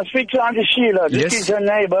speaking to? Can I speak to Aunty Sheila? This is her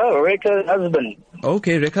neighbor, Rekha's husband.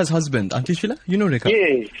 Okay, Rekha's husband. Aunty Sheila, you know Rekha?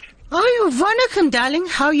 Yes. Oh, you Vanakam, darling.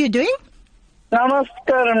 How are you doing?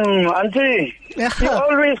 Namaskaram, Aunty. You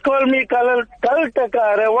always call me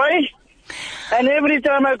Kaltakara. Why? And every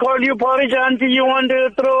time I call you porridge, Aunty, you want to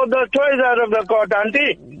throw the toys out of the cot,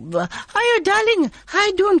 Aunty. Oh, darling,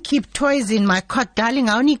 I don't keep toys in my cot, darling.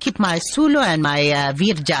 I only keep my Sulo and my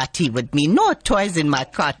Virjati with me. No toys in my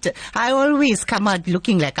cot. I always come out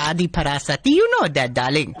looking like Adi Parasati. You know that,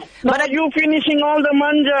 darling. But are you finishing all the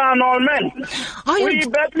manja and all, man? We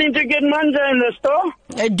battling to get manja in the store?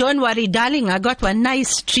 Don't worry, darling. I got one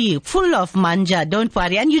nice tree full of manja. Don't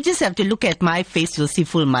worry. And you just have to look at my face. You'll see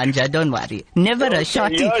full manja. Don't worry. Never a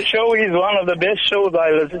shorty. Your show is one of the best shows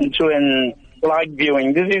I listen to and like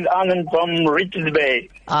viewing. This is Anand from Richards Bay.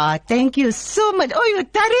 Thank you so much. Oh, you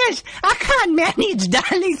Taresh, I can't manage,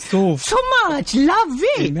 darling. So much love,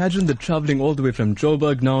 eh? Imagine the traveling all the way from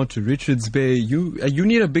Joburg now to Richards Bay. You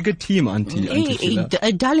need a bigger team, Auntie Sheila.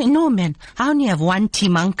 Darling, no, man. I only have one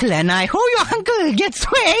team, Uncle and I. Oh, your uncle gets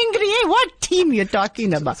so angry, eh? What team you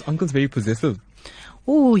talking about? This uncle's very possessive.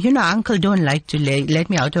 Oh, you know, Uncle don't like to let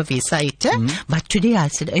me out of his sight. But today I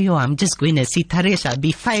said, I'm just going to see Taresh. I'll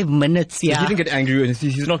be 5 minutes here. He didn't get angry. And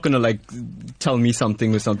he's not going to, tell me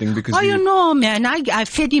something or something because... you know, man. I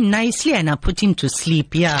fed him nicely and I put him to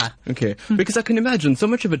sleep, yeah. Okay. Because I can imagine so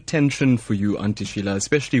much of attention for you, Aunty Sheila,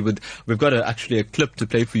 especially with... We've got actually a clip to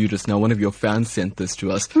play for you just now. One of your fans sent this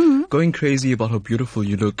to us. Going crazy about how beautiful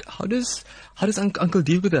you look. How does Uncle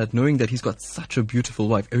deal with that, knowing that he's got such a beautiful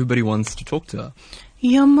wife? Everybody wants to talk to her.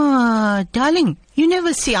 Yama, darling, you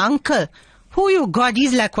never see Uncle. Who you got?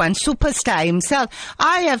 He's like one superstar himself.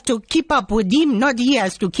 I have to keep up with him, not he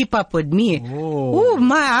has to keep up with me. Oh,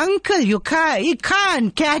 my uncle, you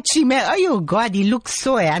can't catch him. Oh, you God, he looks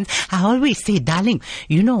so handsome. I always say, darling,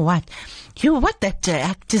 you know what? What that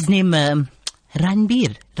actor's name?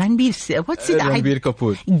 Ranbir, what's it? Ranbir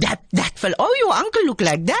Kapoor. That fella. Oh, your uncle look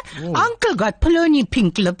like that? Uncle got Poloni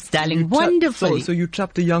pink lips, darling. Wonderful. So you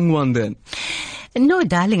trapped a young one then? No,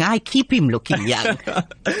 darling, I keep him looking young.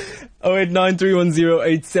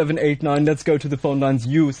 0893108789. Let's go to the phone lines.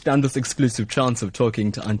 You stand this exclusive chance of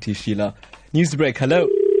talking to Aunty Sheila. Newsbreak, hello.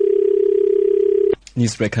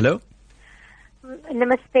 Newsbreak, hello.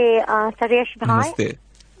 Namaste, Taresh Bhai. Namaste.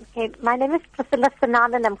 Okay, my name is Priscilla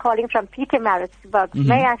Sanan and I'm calling from Pietermaritzburg.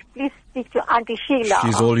 May I please speak to Aunty Sheila?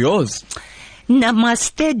 She's all yours.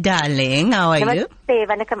 Namaste, darling. How are you? Namaste,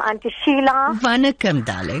 Vanakkam, Aunty Sheila. Vanakkam,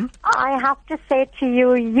 darling. I have to say to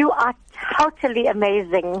you, you are totally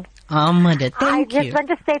amazing. Oh, mother, thank you. I just want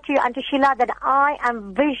to say to you, Aunty Sheila, that I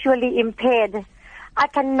am visually impaired. I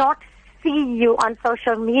cannot see you on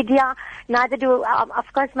social media. Neither do,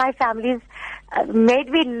 of course, my family's made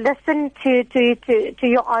me listen to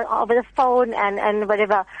you over the phone and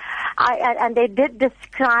whatever. And they did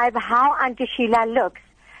describe how Aunty Sheila looks.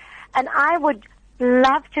 And I would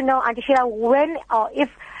love to know, Aunty Sheila, when or if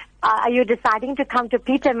are you deciding to come to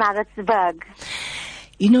Pietermaritzburg?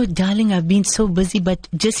 You know, darling, I've been so busy, but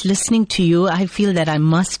just listening to you, I feel that I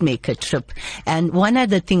must make a trip. And one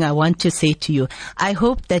other thing I want to say to you, I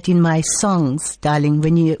hope that in my songs, darling,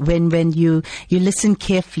 when you listen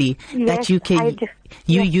carefully, yes, that you can,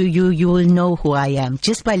 you will know who I am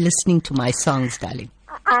just by listening to my songs, darling.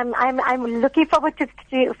 I'm looking forward to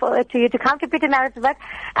you to come to Pietermaritzburg,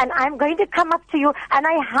 and I'm going to come up to you, and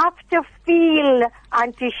I have to feel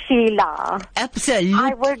Aunty Sheila. Absolutely.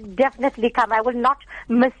 I will definitely come. I will not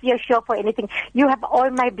miss your show for anything. You have all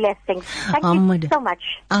my blessings. Thank you so much.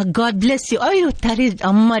 God bless you. Oh, that is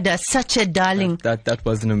Amada, such a darling. That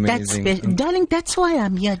was an amazing. Darling, that's why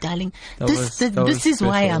I'm here, darling. This is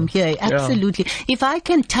why I'm here. Absolutely. Yeah. If I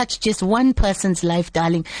can touch just one person's life,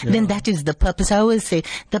 darling, then that is the purpose. I always say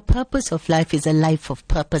the purpose of life is a life of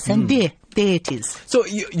purpose, and there it is. So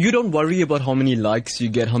you don't worry about how many likes you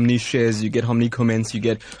get, how many shares you get, how many comments you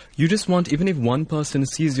get. You just want, even if one person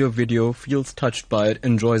sees your video, feels touched by it,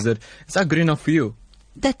 enjoys it, is that good enough for you?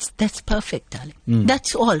 That's perfect, darling.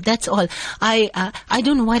 That's all. I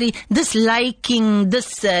don't worry. This liking,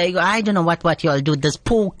 this I don't know what you all do. This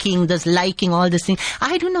poking, this liking, all this thing.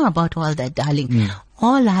 I don't know about all that, darling.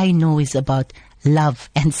 All I know is about love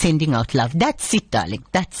and sending out love. That's it, darling.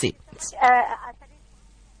 That's it.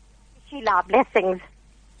 Sheila, blessings.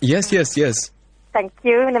 Yes. Thank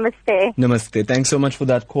you. Namaste. Namaste. Thanks so much for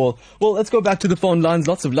that call. Well, let's go back to the phone lines.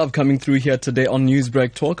 Lots of love coming through here today on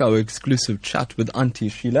Newsbreak Talk, our exclusive chat with Aunty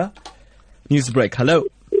Sheila. Newsbreak, hello.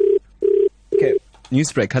 Okay,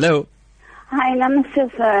 Newsbreak, hello. Hi,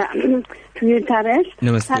 namaste, sir. To you, Taresh.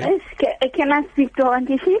 Namaste. Taresh, can I speak to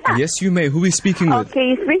Aunty Sheila? Yes, you may. Who are we speaking with? Okay,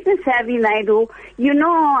 you speak to Savvy Naidu. You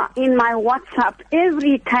know, in my WhatsApp,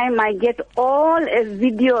 every time I get all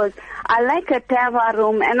videos, I like a Tava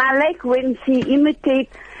room, and I like when she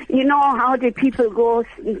imitates, you know, how the people go,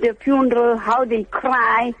 the funeral, how they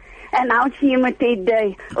cry, and how she imitates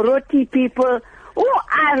the roti people. Oh,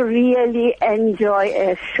 I really enjoy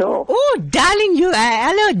a show. Oh, darling,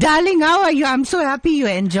 hello, darling, how are you? I'm so happy you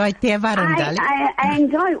enjoyed Tevaram, darling. I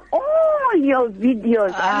enjoy all your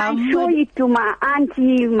videos, and I show it to my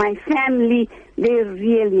auntie, my family. They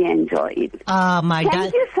really enjoy it.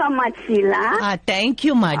 Thank you so much, Sheila. Thank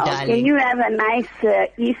you, my darling. Okay, you have a nice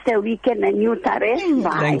Easter weekend, and you, Taresh.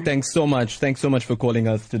 Bye. Thanks so much. Thanks so much for calling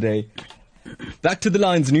us today. Back to the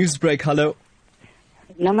lines. Newsbreak, hello.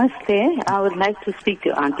 Namaste. I would like to speak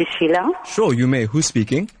to Aunty Sheila. Sure, you may. Who's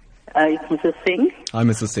speaking? It's Mrs. Singh. Hi,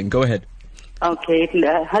 Mrs. Singh. Go ahead. Okay.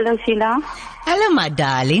 Hello, Sheila. Hello, my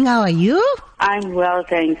darling. How are you? I'm well,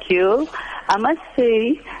 thank you. I must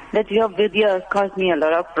say that your video has caused me a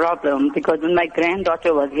lot of problems because when my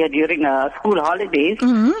granddaughter was here during school holidays,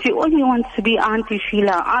 she only wants to be Aunty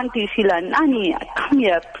Sheila. Aunty Sheila, Nani, come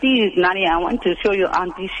here, please, Nani, I want to show you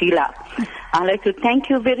Aunty Sheila. I'd like to thank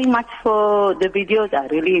you very much for the videos. I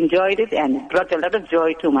really enjoyed it and it brought a lot of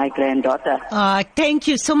joy to my granddaughter. Thank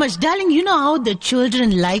you so much. Darling, you know how the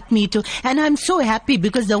children like me too. And I'm so happy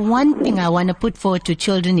because the one thing I want to put forward to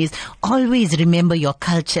children is always remember your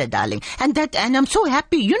culture, darling. And I'm so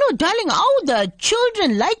happy. You know, darling, how the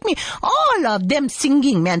children like me. All of them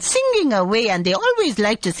singing, man, singing away. And they always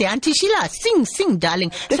like to say, Aunty Sheila, sing,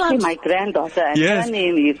 darling. Especially my granddaughter, and her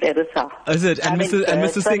name is Erisa. Is it? And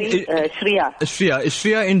Mrs. Singh, Shreya. Is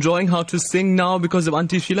Shreya enjoying how to sing now because of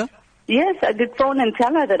Aunty Sheila? Yes, I did phone and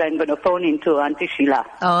tell her that I'm going to phone into Aunty Sheila.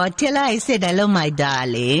 Oh, tell her I said hello, my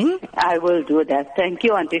darling. I will do that. Thank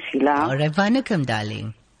you, Aunty Sheila. All right, vanakkam,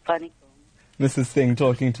 darling. Vanakkam. Mrs. Singh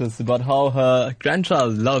talking to us about how her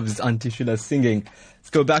grandchild loves Aunty Sheila singing. Let's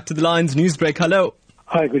go back to the lines. Newsbreak, hello.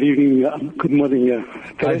 Hi, good evening. Good morning.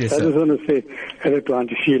 Hi, dear, I just want to say hello to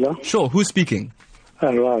Aunty Sheila. Sure, who's speaking?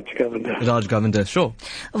 Raj Govender. Raj Govender, sure.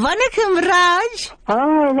 Vanakkam, Raj.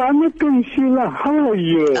 Vanakkam, Sheila. How are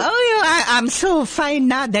you? Oh, I'm so fine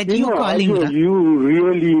now that you're calling. You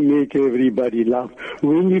really make everybody laugh.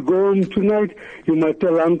 When you go home tonight, you might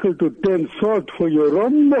tell Uncle to turn salt for your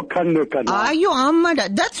rombo kanu kana. Are you Amada?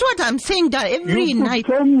 That's what I'm saying that every night.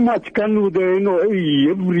 So much kanu there, you know,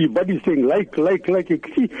 everybody saying like. You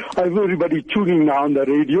see, everybody tuning now on the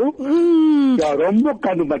radio. Yeah, rombo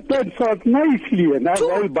kanu, but turn salt nicely and nice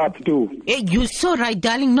oil bath too. Hey, you're so right,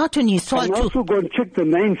 darling. Not only salt And too. also go and check the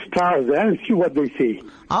 9 stars and see what they say.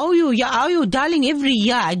 How you, darling? Every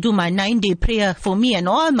year I do my 9-day prayer for me and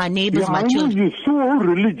all my neighbors, Yeah, my I know children. you're so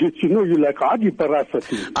religious. You know, you like Adi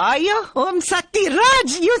Parasati. Are you? Om Sati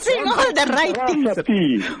Raj, you saying all the right Parasati.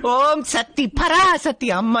 things. Om Sati Parasati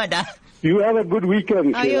Ammada. You have a good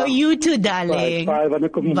weekend. Sheila. You too, darling. Bye.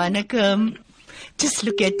 Vanakkam. Vanakkam. Just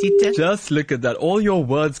look at it. Just look at that. All your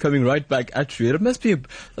words coming right back at you. That must be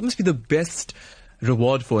the best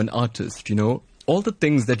reward for an artist, you know. All the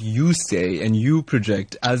things that you say and you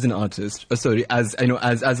project as an artist, as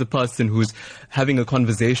a person who's having a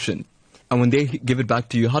conversation, and when they give it back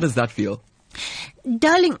to you, how does that feel?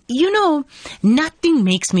 Darling, you know, nothing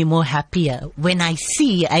makes me more happier when I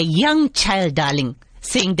see a young child, darling,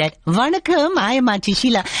 saying that, Vanakkam, I am Aunty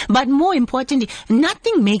Sheila. But more importantly,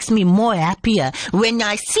 nothing makes me more happier when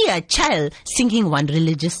I see a child singing one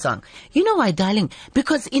religious song. You know why, darling?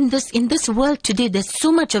 Because in this world today, there's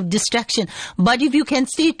so much of distraction. But if you can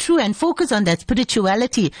stay true and focus on that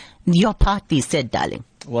spirituality, your part is said, darling.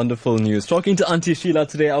 Wonderful news. Talking to Aunty Sheila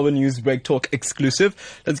today, our Newsbreak Talk exclusive.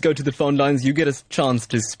 Let's go to the phone lines. You get a chance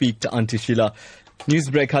to speak to Aunty Sheila.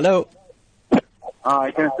 Newsbreak, hello.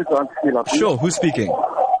 I can speak to Aunty Sheila, please. Sure, who's speaking?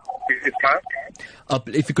 It's Mark.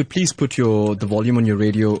 If you could please put the volume on your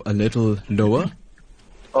radio a little lower.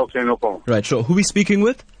 Okay, no problem. Right, sure. Who are we speaking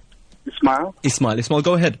with? Ismail. Ismail,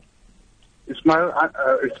 go ahead. Ismail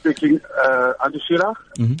is speaking. Aunty Sheila.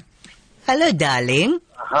 Mm-hmm. Hello, darling.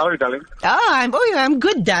 How are you, darling? I'm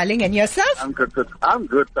good, darling. And yourself? I'm good. I'm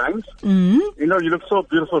good, thanks. Mm-hmm. You know, you look so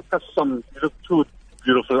beautiful. You look too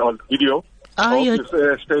beautiful on video. You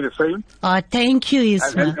stay the same. Thank you,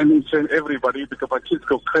 Ismail. And you send everybody because my kids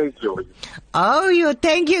go crazy over you.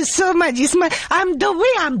 Thank you so much, Ismail. The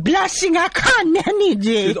way I'm blushing, I can't manage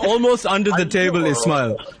it. It's almost under the table,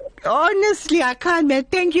 Ismail. Honestly, I can't manage.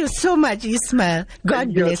 Thank you so much, Ismail.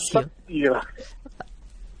 God bless you. Yeah.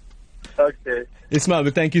 Okay.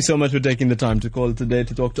 Ismail, thank you so much for taking the time to call today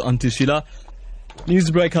to talk to Aunty Sheila.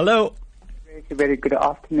 Newsbreak, hello. Very good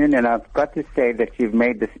afternoon, and I've got to say that you've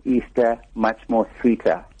made this Easter much more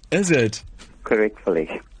sweeter. Is it?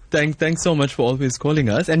 Correctly. Thanks so much for always calling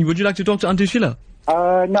us. And would you like to talk to Aunty Sheila?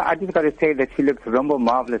 No, I just got to say that she looks rumbo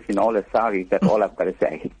marvelous in all her saris. That's all I've got to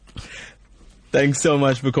say. Thanks so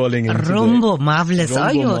much for calling in today. Rumbo marvelous.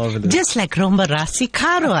 Marvelous. Just like Rumbo Rasi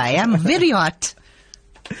Karo, I am very hot.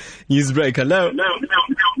 Newsbreak, hello.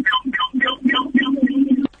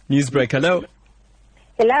 Newsbreak, hello.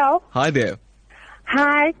 Hello. Hi there.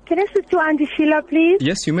 Hi. Can I speak to Aunty Sheila, please?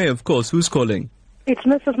 Yes, you may, of course. Who's calling? It's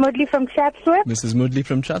Mrs. Mudley from Chatsworth. Mrs. Mudley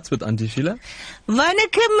from Chatsworth, Aunty Sheila.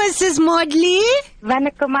 Vanakkam, Mrs. Mudley.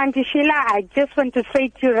 Vanakkam, Aunty Sheila. I just want to say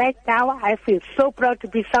to you right now, I feel so proud to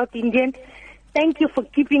be South Indian. Thank you for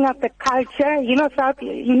keeping up the culture. We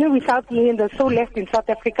South Indians are so left in South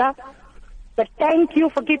Africa. But thank you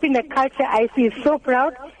for keeping the culture. I feel so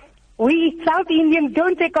proud. We South Indians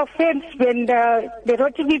don't take offense when the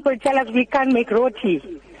roti people tell us we can't make roti.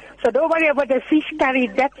 So don't worry about the fish curry.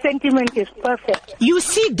 That sentiment is perfect. You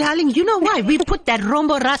see, darling, you know why? We put that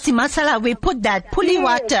rombo rasi masala. We put that puli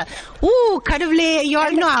water. Ooh, kadavle, you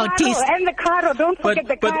all know how it tastes. And the karo, don't forget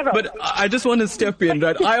the karo. But I just want to step in,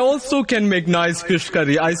 right? I also can make nice fish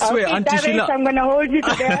curry. I swear, okay, Aunty Sheila. I'm going to hold you to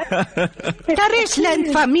that. Taresh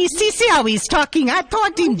learned from me. See how he's talking. I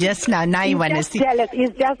taught him just now. Now you want to see.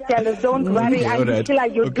 He's just jealous. Don't worry. Aunty Sheila,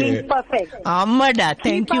 you're doing perfect. Amada,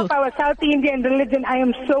 thank you. Keep up our South Indian religion. I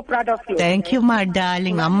am so proud of you. Thank you, my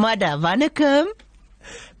darling. Amada, vanakkam.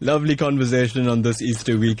 Lovely conversation on this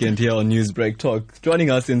Easter weekend here on Newsbreak Talk. Joining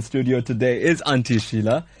us in studio today is Aunty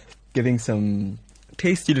Sheila, giving some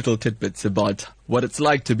tasty little tidbits about what it's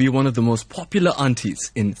like to be one of the most popular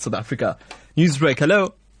aunties in South Africa. Newsbreak,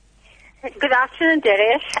 hello. Good afternoon,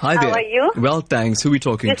 Deresh. Hi there. How are you? Well, thanks. Who are we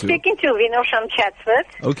talking You're to? speaking to Vino from Chatsworth.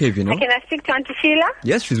 Okay, Vino. Can I speak to Aunty Sheila?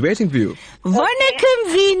 Yes, she's waiting for you.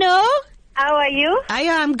 Vanakkam, Vino. How are you?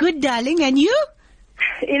 I'm good, darling. And you?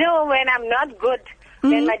 You know, when I'm not good,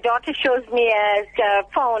 when my daughter shows me a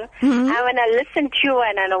phone, and when I listen to you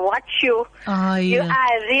and I watch you, I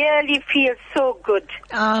really feel so good.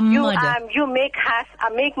 You make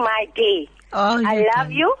my day. I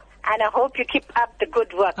love you. And I hope you keep up the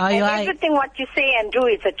good work. Everything what you say and do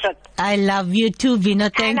is a truth. I love you too, Vino.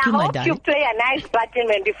 Thank you, my darling. And I hope you play a nice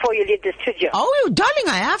bhajan before you leave the studio. Darling,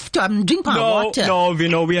 I have to. I'm drinking my water. No,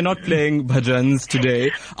 Vino, we are not playing bhajans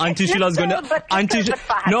today. Aunty Sheila's going to...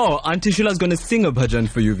 Aunty Sheila's going to sing a bhajan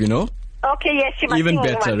for you, Vino. Okay, yes, she must Even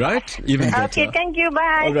sing better, one. right? Even better. Okay, thank you.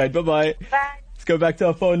 Bye. All right, bye-bye. Bye. Let's go back to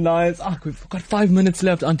our phone lines. We've got 5 minutes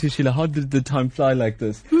left, Aunty Sheila. How did the time fly like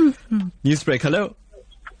this? Newsbreak, hello.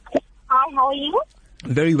 Hi, how are you?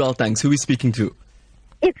 Very well, thanks. Who are we speaking to?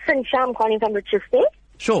 It's Sansha. I'm calling from Richard State.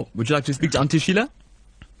 Sure. Would you like to speak to Aunty Sheila?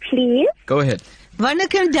 Please. Go ahead.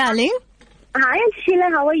 Vanakkam, darling. Hi, Aunty Sheila.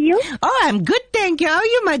 How are you? Oh, I'm good, thank you. How are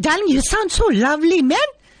you, my darling? You sound so lovely, man.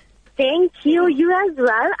 Thank you. You as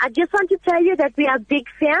well. I just want to tell you that we are big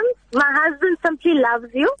fans. My husband simply loves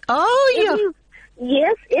you. Oh, yeah.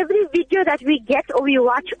 Yes, every video that we get or we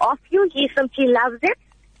watch of you, he simply loves it.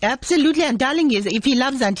 Absolutely. And darling, if he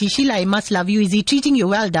loves Aunty Sheila, he must love you. Is he treating you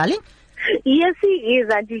well, darling? Yes, he is,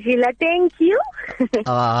 Aunty Sheila. Thank you.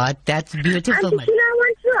 Oh, that's beautiful. Aunty Sheila, I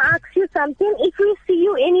want to ask you something. If we see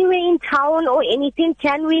you anywhere in town or anything,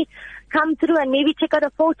 can we come through and maybe check out a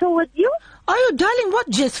photo with you? Oh, darling, what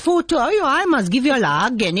just photo? Oh, I must give you a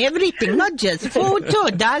hug and everything, not just photo.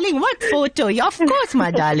 Darling, what photo? Of course,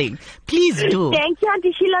 my darling. Please do. Thank you,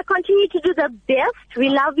 Aunty Sheila. Continue to do the best. We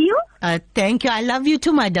love you. Thank you. I love you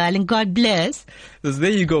too, my darling. God bless. So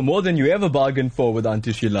there you go. More than you ever bargained for with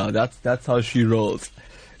Aunty Sheila. That's how she rolls.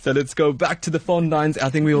 So let's go back to the phone lines. I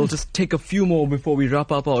think we will just take a few more before we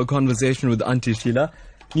wrap up our conversation with Aunty Sheila.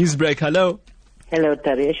 Newsbreak, hello. Hello,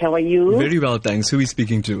 Taresh. How are you? Very well, thanks. Who are we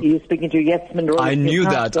speaking to? You're speaking to Yasmin Rose. I knew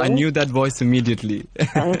that. I knew that voice immediately.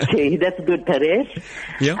 Okay, that's good, Taresh.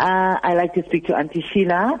 Yeah. I like to speak to Aunty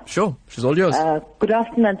Sheila. Sure, she's all yours. Good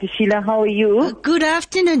afternoon, Aunty Sheila. How are you? Good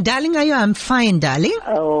afternoon, darling. Are you? I'm fine, darling.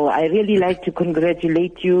 Oh, I really like to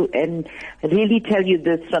congratulate you and really tell you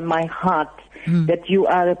this from my heart, that you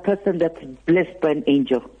are a person that's blessed by an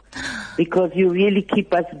angel. Because you really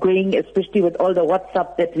keep us going, especially with all the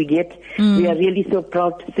WhatsApp that we get. We are really so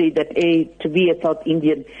proud to say that, to be a South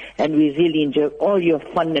Indian, and we really enjoy all your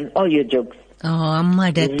fun and all your jokes. Oh,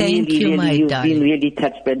 mother, thank you, my you've darling. Been really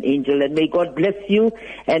touched by an angel, and may God bless you,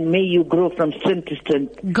 and may you grow from strength to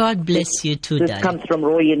strength. God bless you too, this darling. This comes from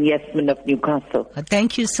Roy and Yasmin of Newcastle.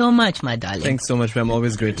 Thank you so much, my darling. Thanks so much, ma'am.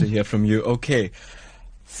 Always great to hear from you. Okay.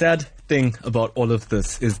 Sad thing about all of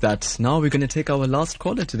this is that now we're going to take our last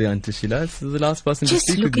caller today, Aunty Sheila. This is the last person to speak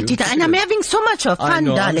with you. Just look at it, and I'm having so much of fun, I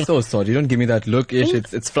know, darling. I'm so sorry. Don't give me that look, Ish.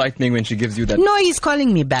 It's frightening when she gives you that. No, he's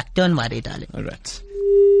calling me back. Don't worry, darling. All right.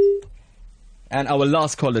 And our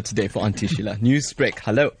last caller today for Aunty Sheila. Newsbreak,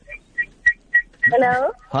 hello.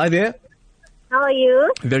 Hello. Hi there. How are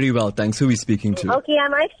you? Very well, thanks. Who are we speaking to? Okay,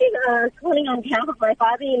 I'm actually calling on behalf of my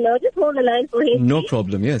father-in-law. Just hold the line for him. No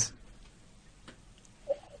problem, yes.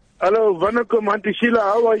 Hello, Vanakkam, Aunty Sheila.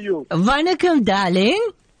 How are you? Vanakkam, darling.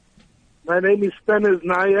 My name is Stanis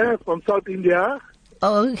Nair from South India.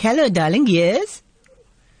 Oh, hello, darling. Yes.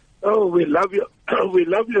 Oh, we love you. We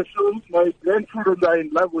love your show. My grandchildren are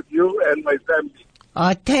in love with you and my family.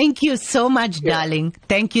 Oh, thank you so much, darling.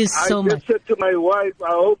 Thank you so much. I just said to my wife,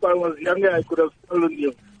 I hope I was younger, I could have stolen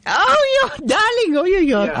you. Oh, you darling. Oh, you.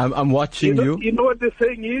 Yeah. I'm watching you. You know what the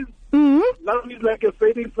saying is? Love is like a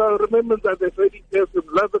fading flower. Remember that a fading person.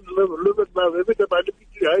 Love and love, live and love. Every time I look at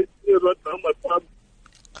you, I see right now my palm.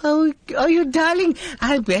 Oh, you darling.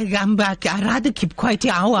 I'll rather keep quiet.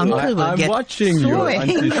 Our uncle will get I'm watching so you,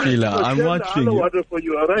 Aunty Sheila. I'm watching you. Water for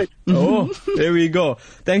you, all right? Oh, there we go.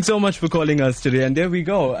 Thanks so much for calling us today. And there we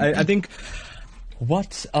go. I think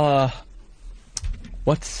what's an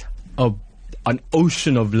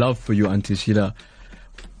ocean of love for you, Aunty Sheila.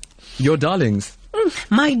 Your darlings.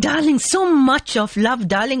 My darling, so much of love,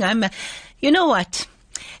 darling. You know what?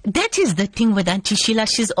 That is the thing with Aunty Sheila.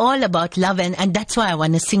 She's all about love, and that's why I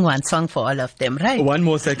want to sing one song for all of them, right? One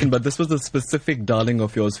more second, but this was a specific darling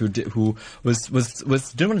of yours who didn't want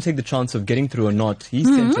to take the chance of getting through or not. He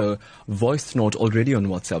sent a voice note already on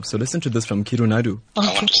WhatsApp. So listen to this from Kiru Naidu. Okay.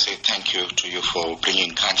 I want to say thank you to you for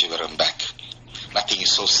bringing Kanjivaram back. Nothing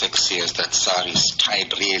is so sexy as that saris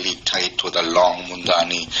tied really tight with a long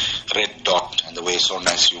mundani, red dot, and the way so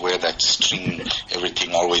nice you wear that string,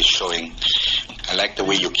 everything always showing. I like the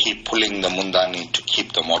way you keep pulling the mundani to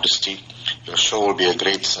keep the modesty. Your show will be a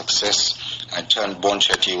great success. I turned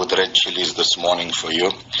bonchati with red chilies this morning for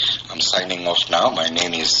you. I'm signing off now. My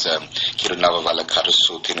name is Kirunavavala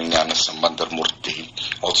Karasu Thirunyana Sambandar Murthy,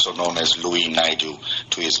 also known as Louis Naidu,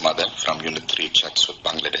 to his mother from Unit 3 Chatswood,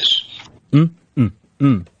 Bangladesh.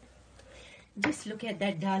 Just look at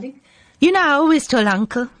that, darling. You know, I always told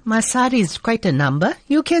Uncle, my sari is quite a number.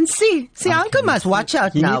 You can see. Uncle must watch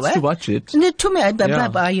out now. He needs to watch it. To me,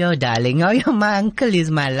 your darling. My uncle is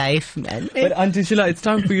my life, man. But Aunty Sheila, it's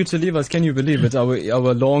time for you to leave us. Can you believe it?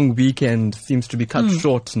 Our long weekend seems to be cut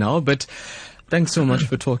short now, but thanks so much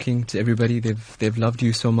for talking to everybody. They've loved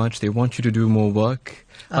you so much. They want you to do more work.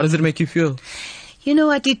 How does it make you feel? You know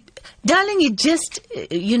what, darling, it just,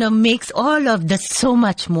 makes all of this so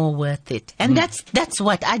much more worth it. And that's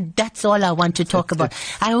all I want to talk about.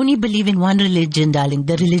 I only believe in one religion, darling,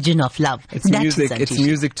 the religion of love. It's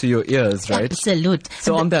music to your ears, right? Absolute.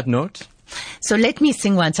 So on that note. So let me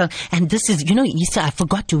sing one song. And this is, Easter, I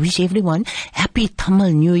forgot to wish everyone Happy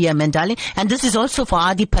Tamil New Year, man, darling. And this is also for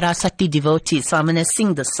Adi Parasati devotees. So I'm going to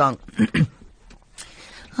sing the song.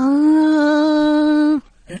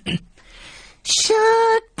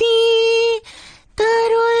 Shakti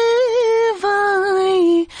Tarulvai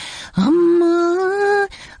Amma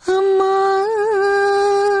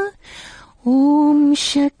Amma Om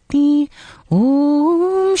Shakti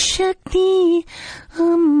Amma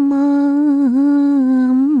Amma.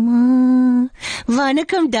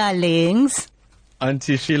 Vanakkam, darlings.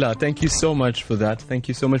 Aunty Sheila, thank you so much for that. Thank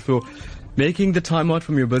you so much for making the time out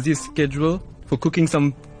from your busy schedule, for cooking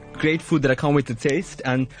some great food that I can't wait to taste,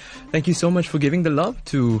 and thank you so much for giving the love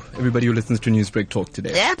to everybody who listens to Newsbreak Talk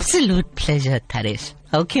today. Absolute pleasure, Taresh.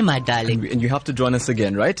 Okay, my darling. And you have to join us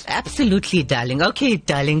again, right? Absolutely, darling. Okay,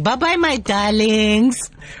 darling. Bye-bye, my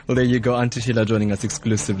darlings. Well, there you go. Aunty Sheila joining us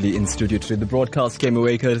exclusively in studio today. The broadcast came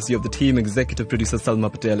away courtesy of the team, executive producer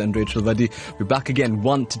Salma Patel and Rachel Vadi. We're back again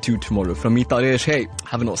 1 to 2 tomorrow. From me, Taresh, hey,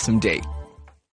 have an awesome day.